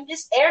like I'm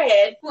this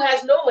airhead who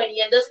has no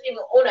money and doesn't even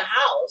own a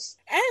house.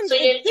 And so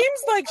it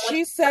seems like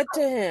she said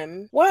to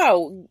him,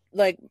 wow,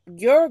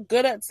 you're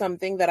good at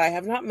something that I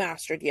have not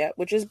mastered yet,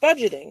 which is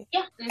budgeting.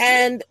 Yeah. Mm-hmm.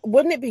 And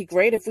wouldn't it be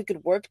great if we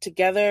could work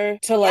together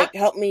to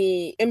help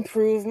me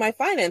improve my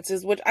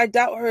finances, which I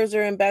doubt hers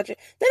are in bad shape.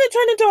 Then it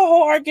turned into a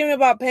whole argument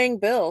about paying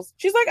bills.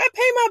 She's like, I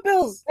pay my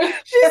bills.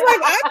 She's like,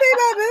 I pay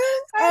my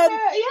bills.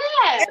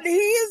 Yeah. And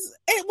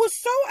it was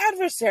so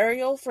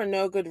adversarial for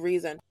no good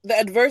reason. The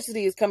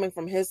adversity is coming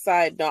from his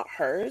side, not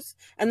hers.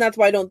 And that's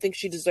why I don't think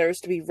she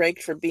deserves to be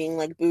raked for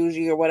being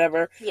bougie or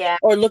whatever. Yeah.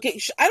 Or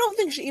I don't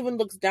think she even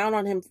looks down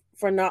on him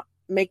for not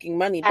making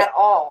money at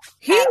all.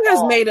 He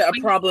has made it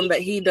a problem that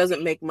he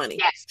doesn't make money.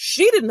 Yes.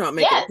 She did not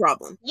make it a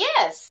problem.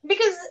 Yes,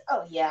 because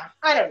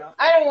I don't know.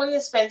 I don't want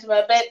to spend too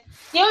much, but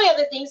the only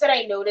other things that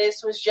I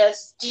noticed was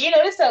just, did you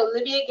notice that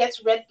Olivia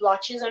gets red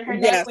blotches on her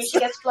neck when she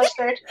gets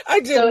flustered? I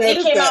did. So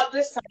it came out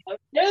this time.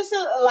 Notice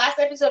the last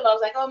episode, I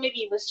was like, oh, maybe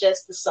it was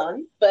just the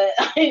sun, but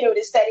I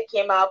noticed that it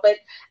came out. But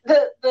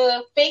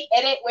the fake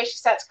edit where she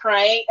starts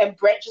crying and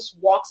Brett just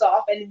walks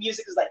off and the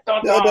music is like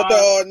dun dun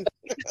dun.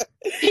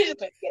 He just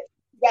like,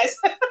 yes.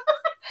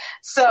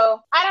 So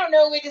I don't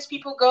know where these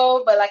people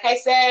go, but like I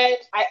said,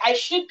 I'm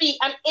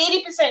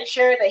 80%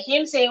 sure that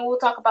him saying we'll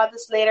talk about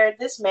this later,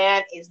 this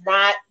man is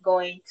not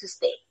going to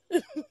stay.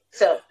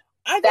 So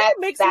I think it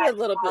makes me a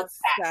little bit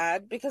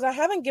sad because I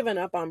haven't given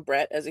up on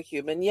Brett as a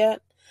human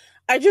yet.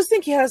 I just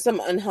think he has some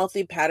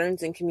unhealthy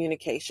patterns in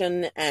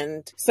communication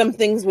and some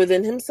things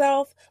within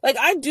himself. Like,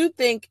 I do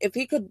think if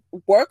he could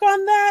work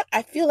on that,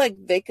 I feel like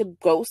they could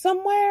go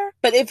somewhere.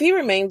 But if he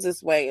remains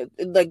this way,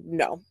 like,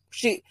 no.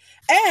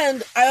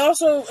 And I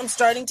also am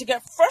starting to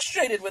get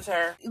frustrated with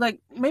her. Like,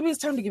 maybe it's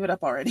time to give it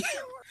up already.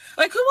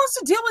 Like, who wants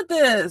to deal with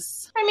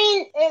this? I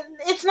mean,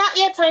 it's not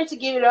yet time to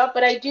give it up,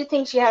 but I do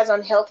think she has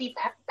unhealthy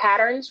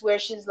patterns where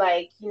she's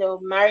like,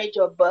 marriage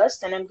or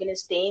bust, and I'm going to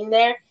stay in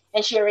there.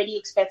 And she already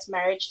expects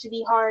marriage to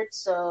be hard,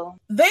 so...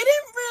 They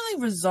didn't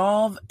really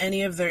resolve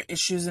any of their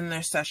issues in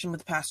their session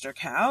with Pastor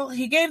Cal.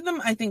 He gave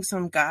them, I think,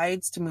 some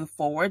guides to move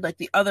forward. Like,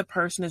 the other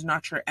person is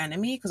not your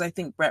enemy, because I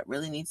think Brett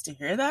really needs to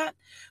hear that.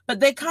 But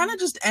they kind of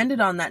just ended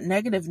on that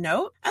negative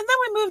note. And then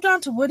we moved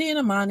on to Woody and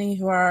Amani,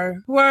 who are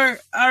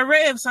a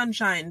ray of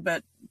sunshine,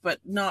 but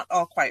not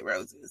all quite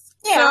roses.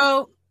 Yeah.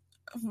 So,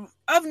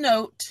 of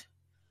note...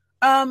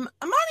 Amani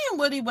and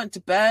Woody went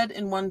to bed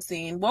in one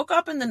scene, woke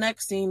up in the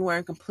next scene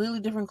wearing completely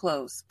different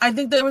clothes. I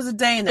think there was a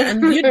day in there.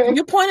 And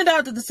you pointed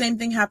out that the same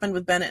thing happened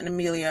with Bennett and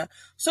Amelia.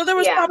 So there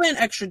was probably an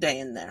extra day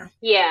in there.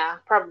 Yeah,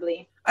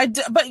 probably.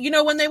 But,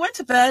 when they went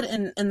to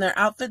bed in their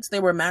outfits,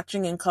 they were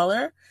matching in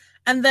color.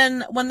 And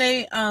then when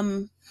they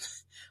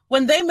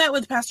met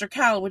with Pastor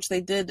Cal, which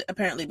they did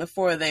apparently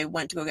before they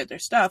went to go get their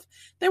stuff,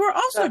 they were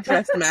also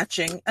dressed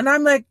matching. And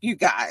I'm like, you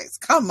guys,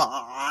 come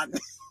on.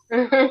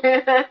 You're already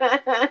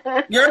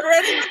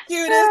the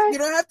cutest. You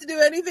don't have to do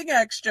anything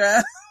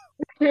extra.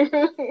 They're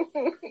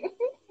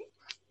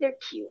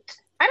cute.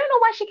 I don't know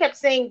why she kept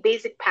saying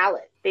basic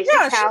palette. Basic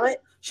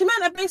palette? She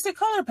meant a basic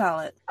color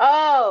palette.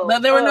 Oh.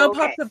 But there were no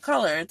pops of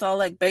color. It's all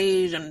like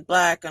beige and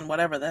black and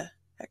whatever the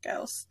heck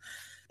else.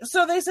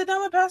 So they sit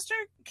down with Pastor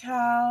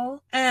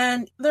Cal,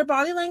 and their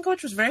body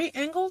language was very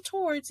angled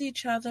towards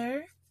each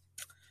other.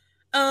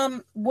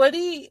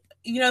 Woody...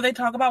 they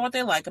talk about what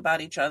they like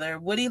about each other.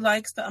 Woody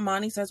likes that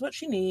Amani says what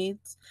she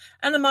needs.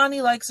 And Amani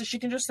likes that she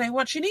can just say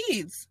what she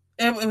needs.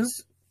 It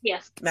was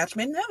match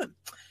made in heaven.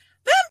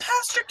 Then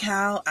Pastor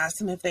Cal asks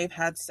them if they've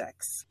had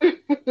sex.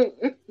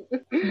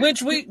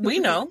 Which we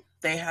know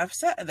they've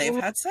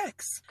had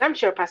sex. I'm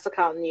sure Pastor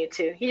Cal knew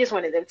too. He just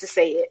wanted them to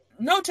say it.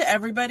 Note to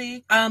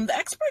everybody, the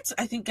experts,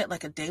 I think, get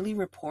like a daily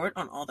report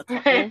on all the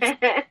couples.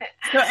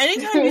 So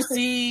anytime you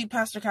see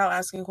Pastor Cal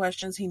asking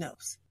questions, he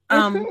knows.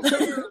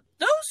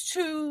 Those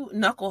two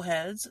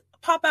knuckleheads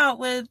pop out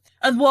with,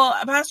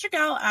 Pastor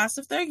Cal asks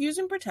if they're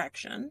using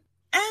protection,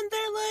 and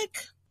they're like,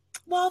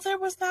 well, there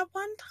was that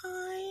one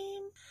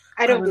time.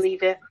 I don't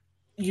believe it.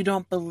 You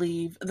don't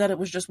believe that it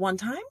was just one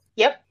time?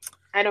 Yep.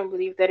 I don't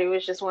believe that it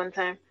was just one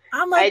time.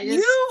 I'm like,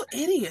 you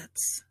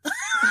idiots.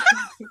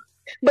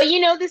 But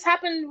this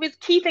happened with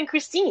Keith and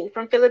Christine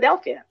from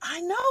Philadelphia. I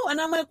know. And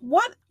I'm like,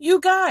 what? You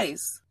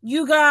guys.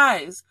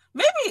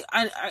 Maybe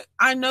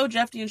I know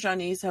Jeffy and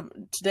Shanice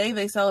today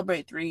they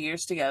celebrate 3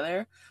 years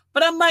together.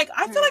 But I'm like,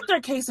 I feel like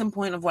they're case in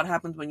point of what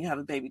happens when you have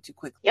a baby too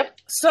quickly. Yep.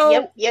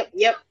 So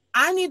Yep.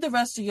 I need the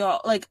rest of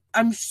y'all. Like,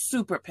 I'm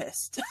super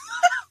pissed.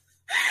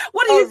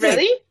 What do you think?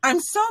 Really? I'm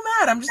so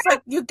mad. I'm just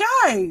like, you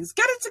guys,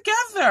 get it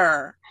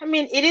together. I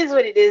mean, it is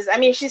what it is. I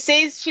mean, she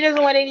says she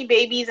doesn't want any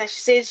babies, and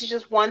she says it's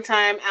just one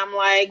time. I'm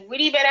like,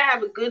 Woody better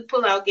have a good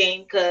pull-out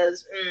game,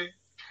 because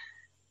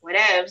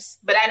whatevs.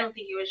 But I don't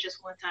think it was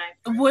just one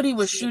time. Woody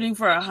was shooting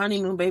for a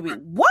honeymoon baby.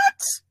 What?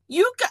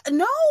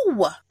 No.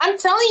 I'm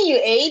telling you,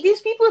 these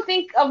people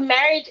think of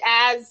marriage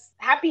as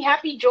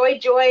happy,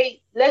 joy.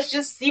 Let's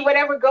just see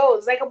whatever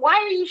goes. Like, why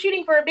are you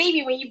shooting for a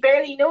baby when you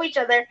barely know each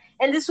other?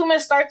 And this woman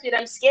starts with,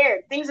 I'm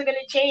scared. Things are going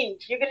to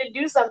change. You're going to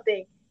do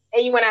something.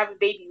 And you want to have a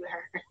baby with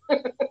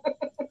her.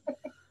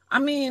 I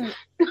mean,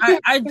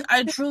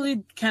 I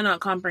truly cannot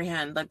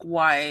comprehend, like,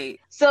 why.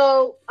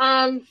 So,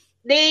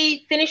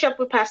 they finish up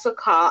with Pastor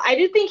Carl. I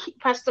do think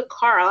Pastor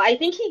Carl, I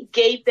think he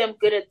gave them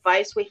good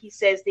advice where he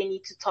says they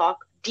need to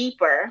talk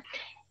deeper.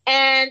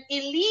 And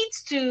it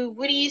leads to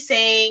Woody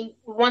saying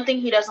one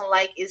thing he doesn't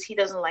like is he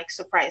doesn't like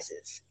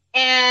surprises.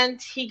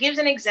 And he gives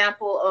an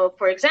example of,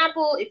 for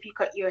example, if you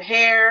cut your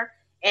hair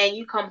and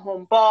you come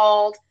home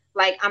bald,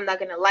 like, I'm not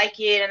going to like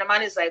it. And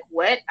Amani's like,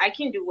 what? I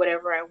can do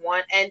whatever I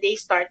want. And they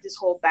start this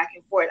whole back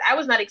and forth. I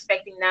was not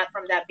expecting that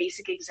from that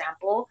basic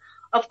example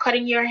of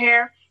cutting your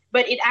hair,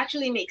 but it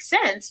actually makes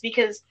sense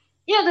because,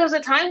 there was a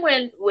time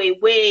when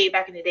way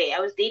back in the day, I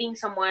was dating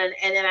someone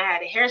and then I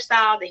had a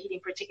hairstyle that he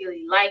didn't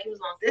particularly like. It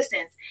was long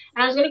distance.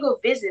 And I was going to go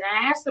visit.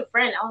 And I asked a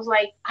friend, I was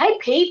like, I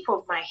paid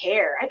for my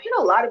hair. I paid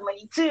a lot of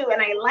money too.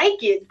 And I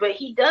like it, but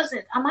he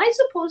doesn't. Am I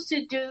supposed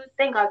to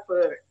thank God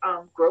for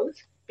growth?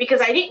 Because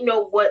I didn't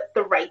know what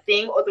the right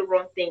thing or the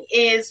wrong thing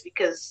is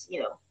because,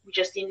 we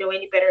just didn't know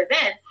any better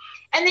then.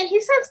 And then he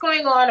starts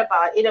going on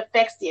about it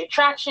affects the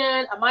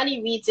attraction.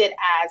 Amani reads it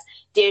as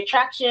the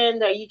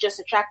attraction. Are you just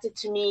attracted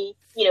to me,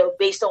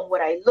 based on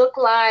what I look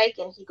like?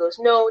 And he goes,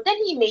 no. Then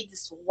he made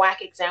this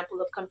whack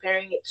example of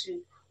comparing it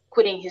to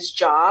quitting his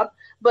job.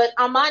 But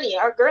Amani,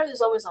 our girl,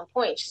 is always on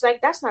point. She's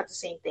like, that's not the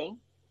same thing.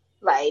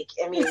 Like,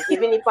 I mean,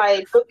 even if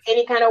I look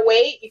any kind of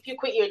way, if you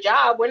quit your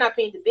job, we're not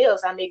paying the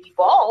bills. I may be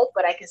bald,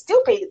 but I can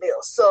still pay the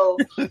bills. So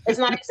it's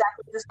not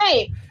exactly the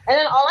same. And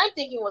then all I'm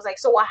thinking was like,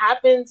 so what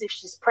happens if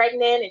she's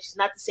pregnant and she's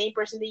not the same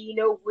person that you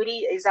know, Woody?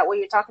 Is that what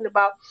you're talking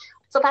about?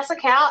 So Pastor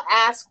Cal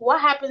asks, what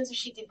happens if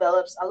she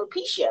develops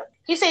alopecia?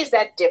 He says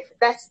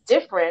that's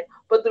different,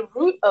 but the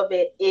root of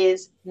it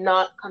is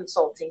not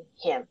consulting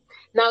him.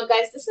 Now,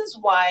 guys, this is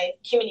why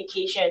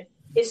communication,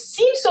 it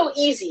seems so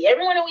easy.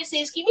 Everyone always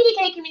says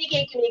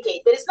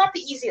communicate, but it's not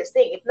the easiest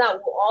thing. If not,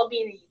 we'll all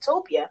be in a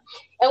utopia.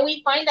 And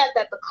we find out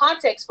that the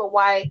context for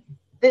why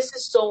this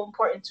is so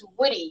important to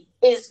Woody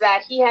is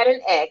that he had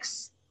an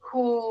ex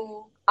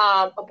who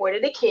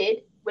aborted a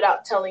kid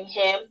without telling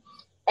him.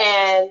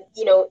 And,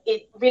 you know,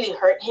 it really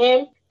hurt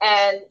him.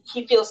 And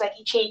he feels like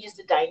he changes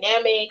the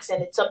dynamics.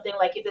 And it's something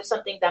like if there's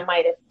something that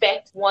might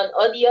affect one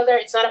or the other,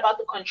 it's not about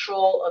the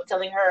control of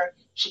telling her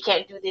she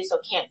can't do this or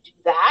can't do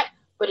that.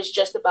 But it's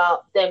just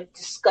about them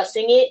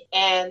discussing it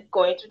and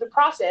going through the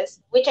process,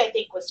 which I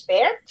think was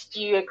fair.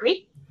 Do you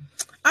agree?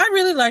 I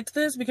really liked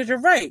this because you're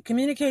right.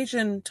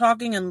 Communication,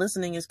 talking and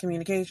listening is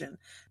communication.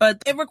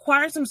 But it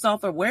requires some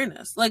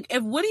self-awareness. Like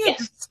if Woody had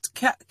just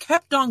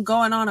kept on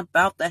going on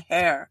about the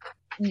hair,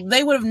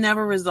 they would have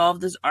never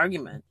resolved this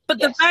argument. But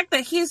the fact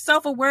that he's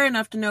self-aware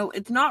enough to know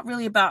it's not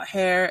really about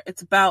hair,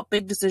 it's about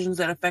big decisions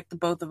that affect the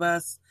both of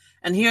us.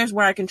 And here's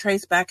where I can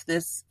trace back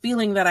this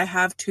feeling that I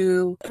have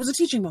too. It was a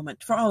teaching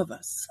moment for all of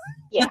us.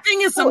 Yeah. The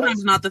thing is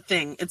sometimes not the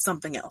thing, it's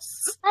something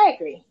else. I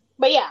agree.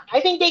 But yeah, I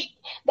think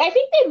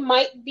they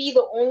might be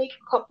the only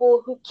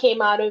couple who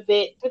came out of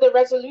it with a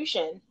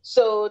resolution.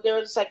 So they're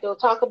just like, they'll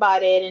talk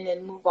about it and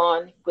then move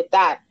on with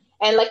that.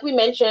 And like we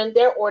mentioned,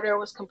 their order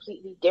was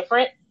completely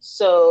different.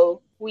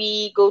 So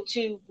we go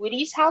to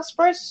Woody's house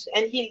first,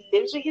 and he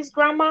lives with his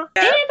grandma.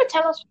 Yeah. They didn't ever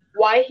tell us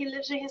why he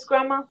lives with his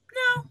grandma.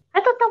 No. I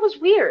thought that was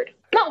weird.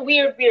 Not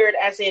weird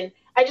as in,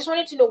 I just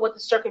wanted to know what the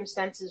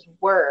circumstances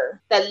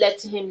were that led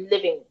to him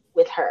living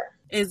with her.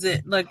 Is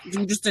it like, do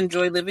you just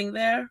enjoy living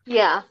there?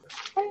 Yeah.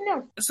 I don't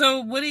know.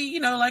 So Woody,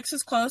 likes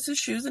his clothes, his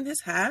shoes, and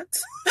his hat.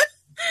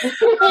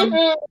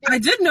 I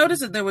did notice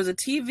that there was a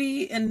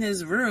TV in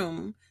his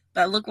room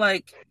that looked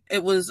like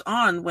it was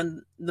on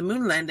when the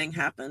moon landing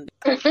happened.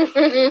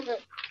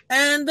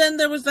 And then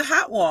there was the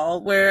hat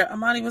wall where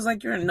Amani was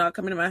like, you're not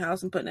coming to my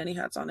house and putting any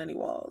hats on any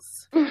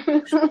walls.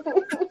 They're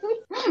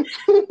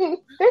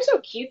so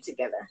cute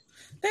together.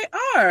 They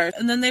are.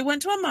 And then they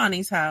went to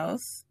Amani's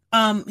house.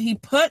 He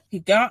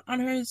got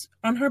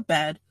on her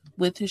bed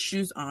with his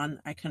shoes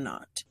on. I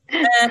cannot.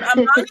 And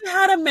Amani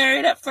had a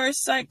Married at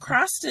First Sight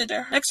cross stitch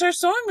next to her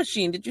sewing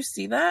machine. Did you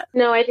see that?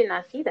 No, I did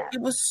not see that. It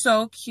was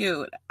so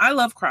cute. I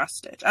love cross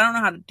stitch. I don't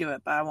know how to do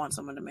it, but I want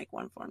someone to make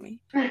one for me.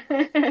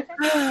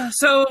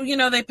 So,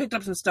 they picked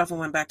up some stuff and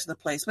went back to the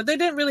place, but they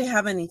didn't really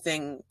have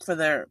anything for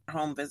their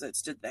home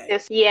visits, did they?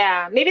 Yes,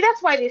 yeah. Maybe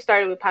that's why they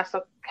started with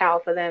Pastor Cal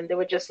for them. They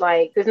were just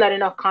like, there's not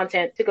enough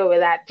content to go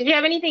with that. Did you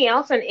have anything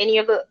else on any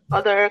of the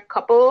other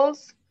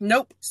couples?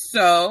 Nope.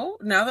 So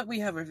now that we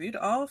have reviewed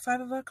all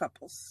 5 of our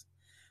couples,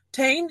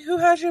 Tane, who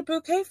has your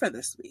bouquet for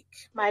this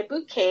week? My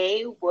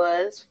bouquet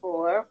was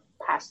for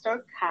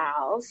Pastor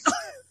Cal's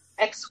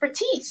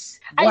expertise.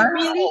 Wow. I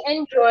really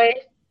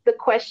enjoyed the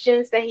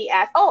questions that he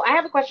asked. Oh, I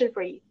have a question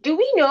for you. Do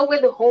we know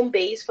where the home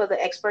base for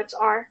the experts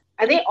are?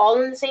 Are they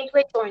all in the same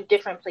place or in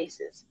different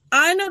places?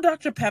 I know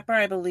Dr. Pepper,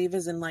 I believe,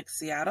 is in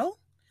Seattle.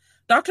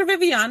 Dr.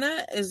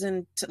 Viviana lives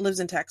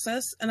in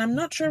Texas, and I'm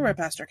not sure where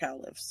Pastor Cal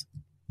lives.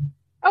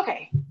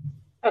 Okay.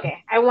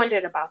 I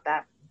wondered about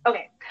that.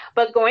 Okay.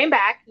 But going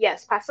back,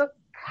 yes, Pastor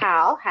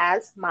Cal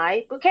has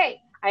my bouquet.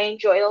 I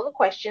enjoyed all the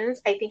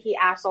questions. I think he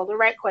asked all the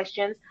right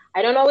questions.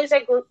 I don't always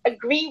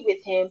agree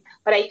with him,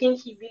 but I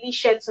think he really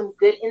shed some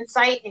good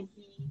insight, and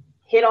he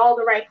hit all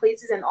the right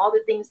places and all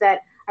the things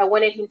that I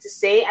wanted him to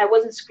say. I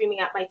wasn't screaming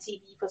at my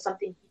TV for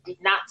something he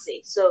did not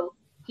say. So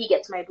he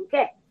gets my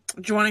bouquet.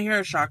 Do you want to hear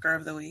a shocker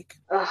of the week?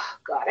 Oh,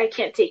 God, I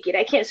can't take it.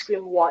 I can't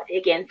scream what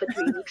again for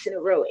 3 weeks in a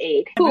row,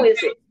 Aid. Who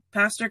is it?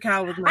 Pastor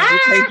Cal was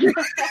my bouquet.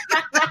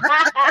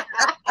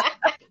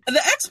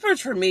 The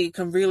experts for me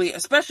can really,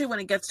 especially when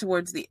it gets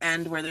towards the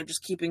end where they're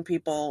just keeping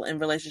people in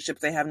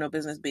relationships they have no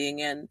business being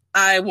in,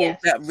 I will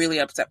get really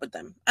upset with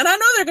them. And I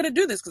know they're going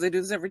to do this because they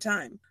do this every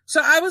time. So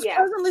I was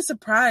pleasantly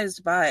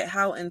surprised by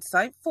how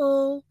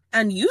insightful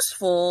and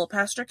useful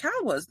Pastor Cal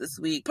was this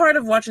week. Part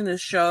of watching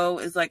this show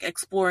is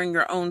exploring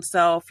your own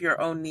self,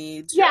 your own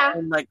needs, your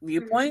own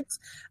viewpoints.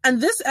 Mm-hmm.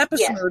 And this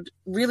episode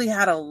really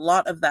had a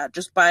lot of that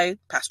just by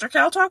Pastor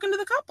Cal talking to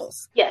the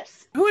couples.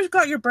 Yes. Who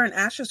got your burnt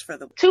ashes for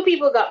the week? 2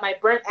 people got my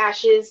burnt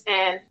ashes,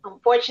 and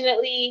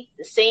unfortunately,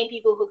 the same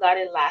people who got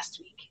it last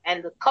week.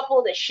 And the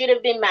couple that should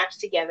have been matched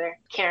together,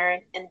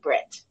 Karen and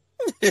Brett.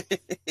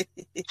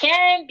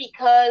 Karen,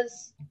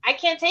 because I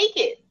can't take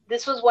it.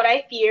 This was what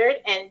I feared,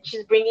 and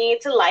she's bringing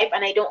it to life,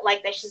 and I don't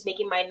like that she's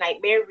making my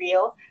nightmare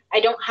real.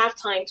 I don't have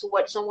time to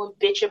watch someone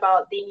bitch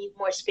about they need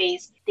more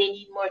space, they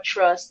need more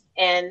trust,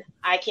 and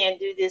I can't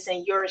do this,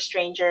 and you're a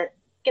stranger.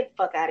 Get the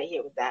fuck out of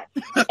here with that.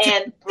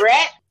 And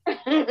Brett,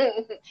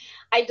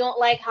 I don't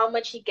like how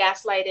much he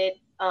gaslighted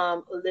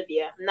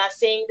Olivia. I'm not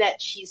saying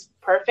that she's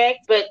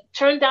perfect, but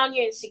turn down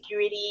your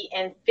insecurity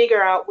and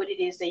figure out what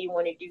it is that you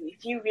want to do.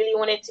 If you really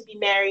wanted to be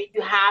married,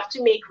 you have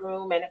to make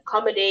room and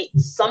accommodate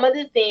some of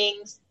the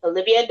things.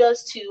 Olivia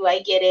does too, I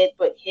get it,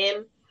 but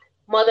him,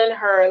 more than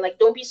her, like,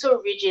 don't be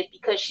so rigid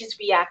because she's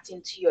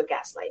reacting to your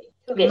gaslighting.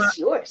 Who gets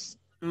yours?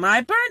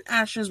 My burnt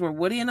ashes were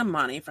Woody and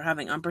Amani for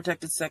having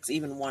unprotected sex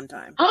even one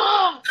time.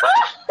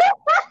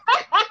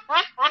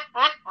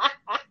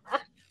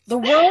 The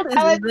world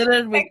is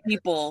littered with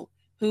people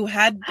who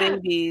had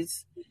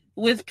babies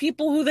with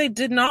people who they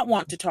did not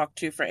want to talk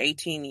to for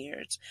 18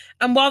 years.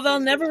 And while they'll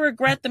never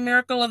regret the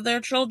miracle of their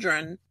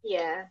children,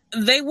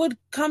 they would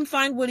come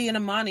find Woody and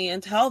Amani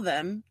and tell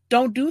them,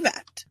 don't do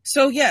that.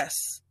 So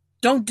yes,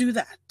 don't do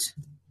that.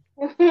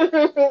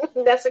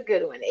 That's a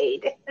good one,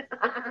 Aid.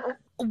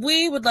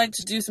 We would like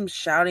to do some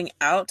shouting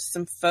out to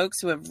some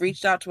folks who have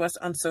reached out to us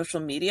on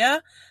social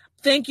media.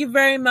 Thank you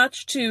very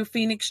much to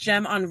Phoenix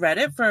Gem on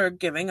Reddit for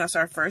giving us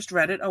our first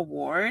Reddit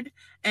award.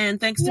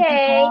 And thanks to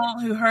people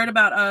who heard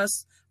about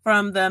us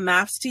from the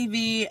MAFS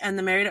TV and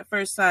the Married at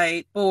First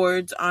Sight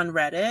boards on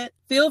Reddit.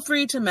 Feel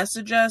free to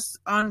message us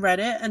on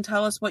Reddit and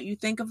tell us what you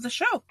think of the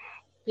show.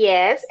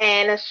 Yes,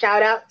 and a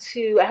shout out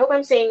to, I hope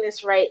I'm saying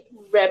this right,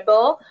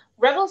 Rebel.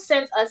 Rebel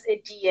sent us a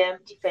DM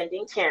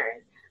defending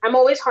Karen. I'm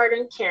always hard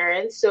on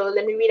Karen, so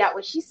let me read out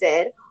what she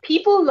said.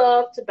 People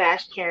love to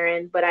bash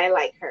Karen, but I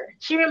like her.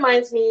 She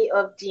reminds me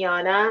of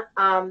Deanna.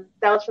 That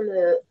was from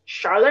the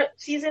Charlotte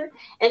season,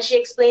 and she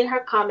explained her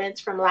comments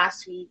from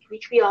last week,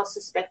 which we all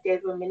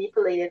suspected were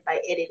manipulated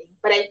by editing.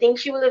 But I think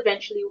she will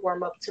eventually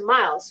warm up to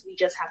Miles. We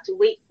just have to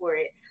wait for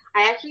it.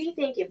 I actually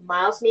think if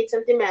Miles made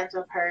some demands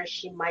of her,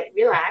 she might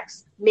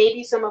relax.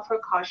 Maybe some of her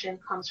caution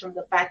comes from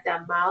the fact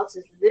that Miles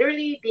is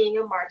literally being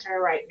a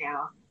martyr right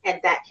now, and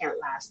that can't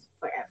last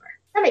forever.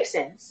 That makes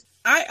sense.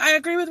 I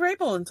agree with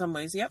Rachel in some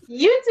ways, yep.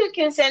 You too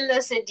can send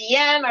us a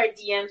DM. Our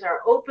DMs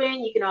are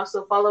open. You can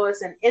also follow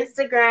us on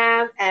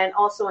Instagram and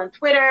also on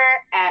Twitter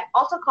at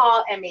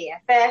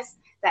AltarCallMAFS.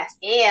 That's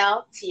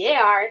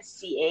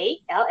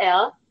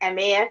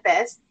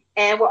ALTARCALLMAFS.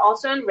 And we're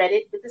also on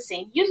Reddit with the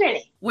same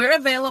username. We're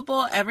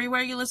available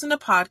everywhere you listen to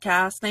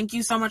podcasts. Thank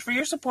you so much for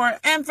your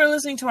support and for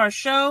listening to our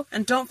show.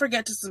 And don't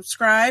forget to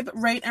subscribe,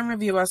 rate, and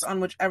review us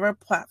on whichever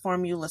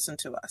platform you listen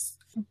to us.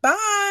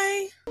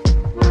 Bye!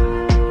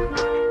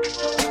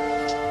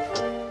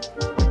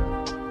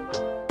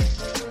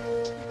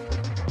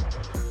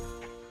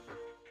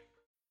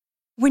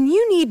 When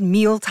you need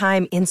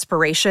mealtime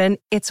inspiration,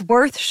 it's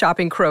worth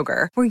shopping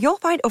Kroger, where you'll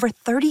find over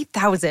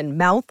 30,000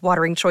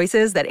 mouth-watering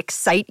choices that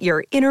excite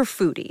your inner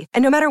foodie.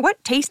 And no matter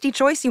what tasty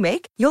choice you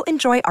make, you'll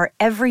enjoy our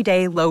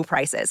everyday low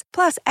prices,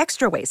 plus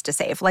extra ways to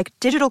save, like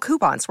digital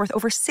coupons worth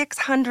over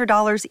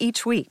 $600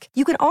 each week.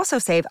 You can also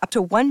save up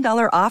to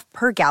 $1 off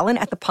per gallon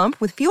at the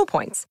pump with fuel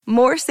points.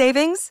 More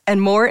savings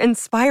and more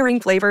inspiring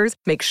flavors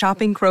make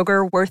shopping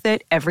Kroger worth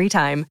it every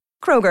time.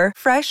 Kroger,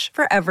 fresh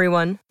for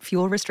everyone.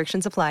 Fuel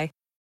restrictions apply.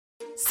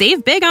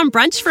 Save big on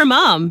brunch for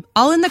mom,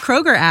 all in the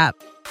Kroger app.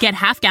 Get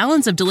half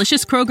gallons of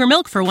delicious Kroger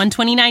milk for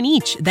 $1.29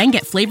 each. Then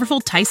get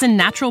flavorful Tyson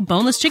natural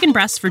boneless chicken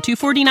breasts for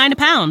 $2.49 a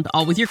pound,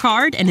 all with your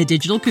card and a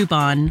digital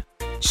coupon.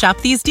 Shop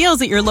these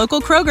deals at your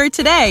local Kroger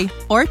today,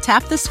 or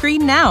tap the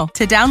screen now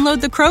to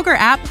download the Kroger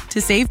app to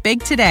save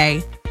big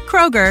today.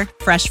 Kroger,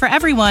 fresh for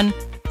everyone.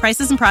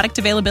 Prices and product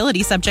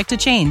availability subject to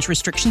change.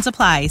 Restrictions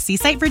apply. See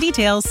site for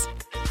details.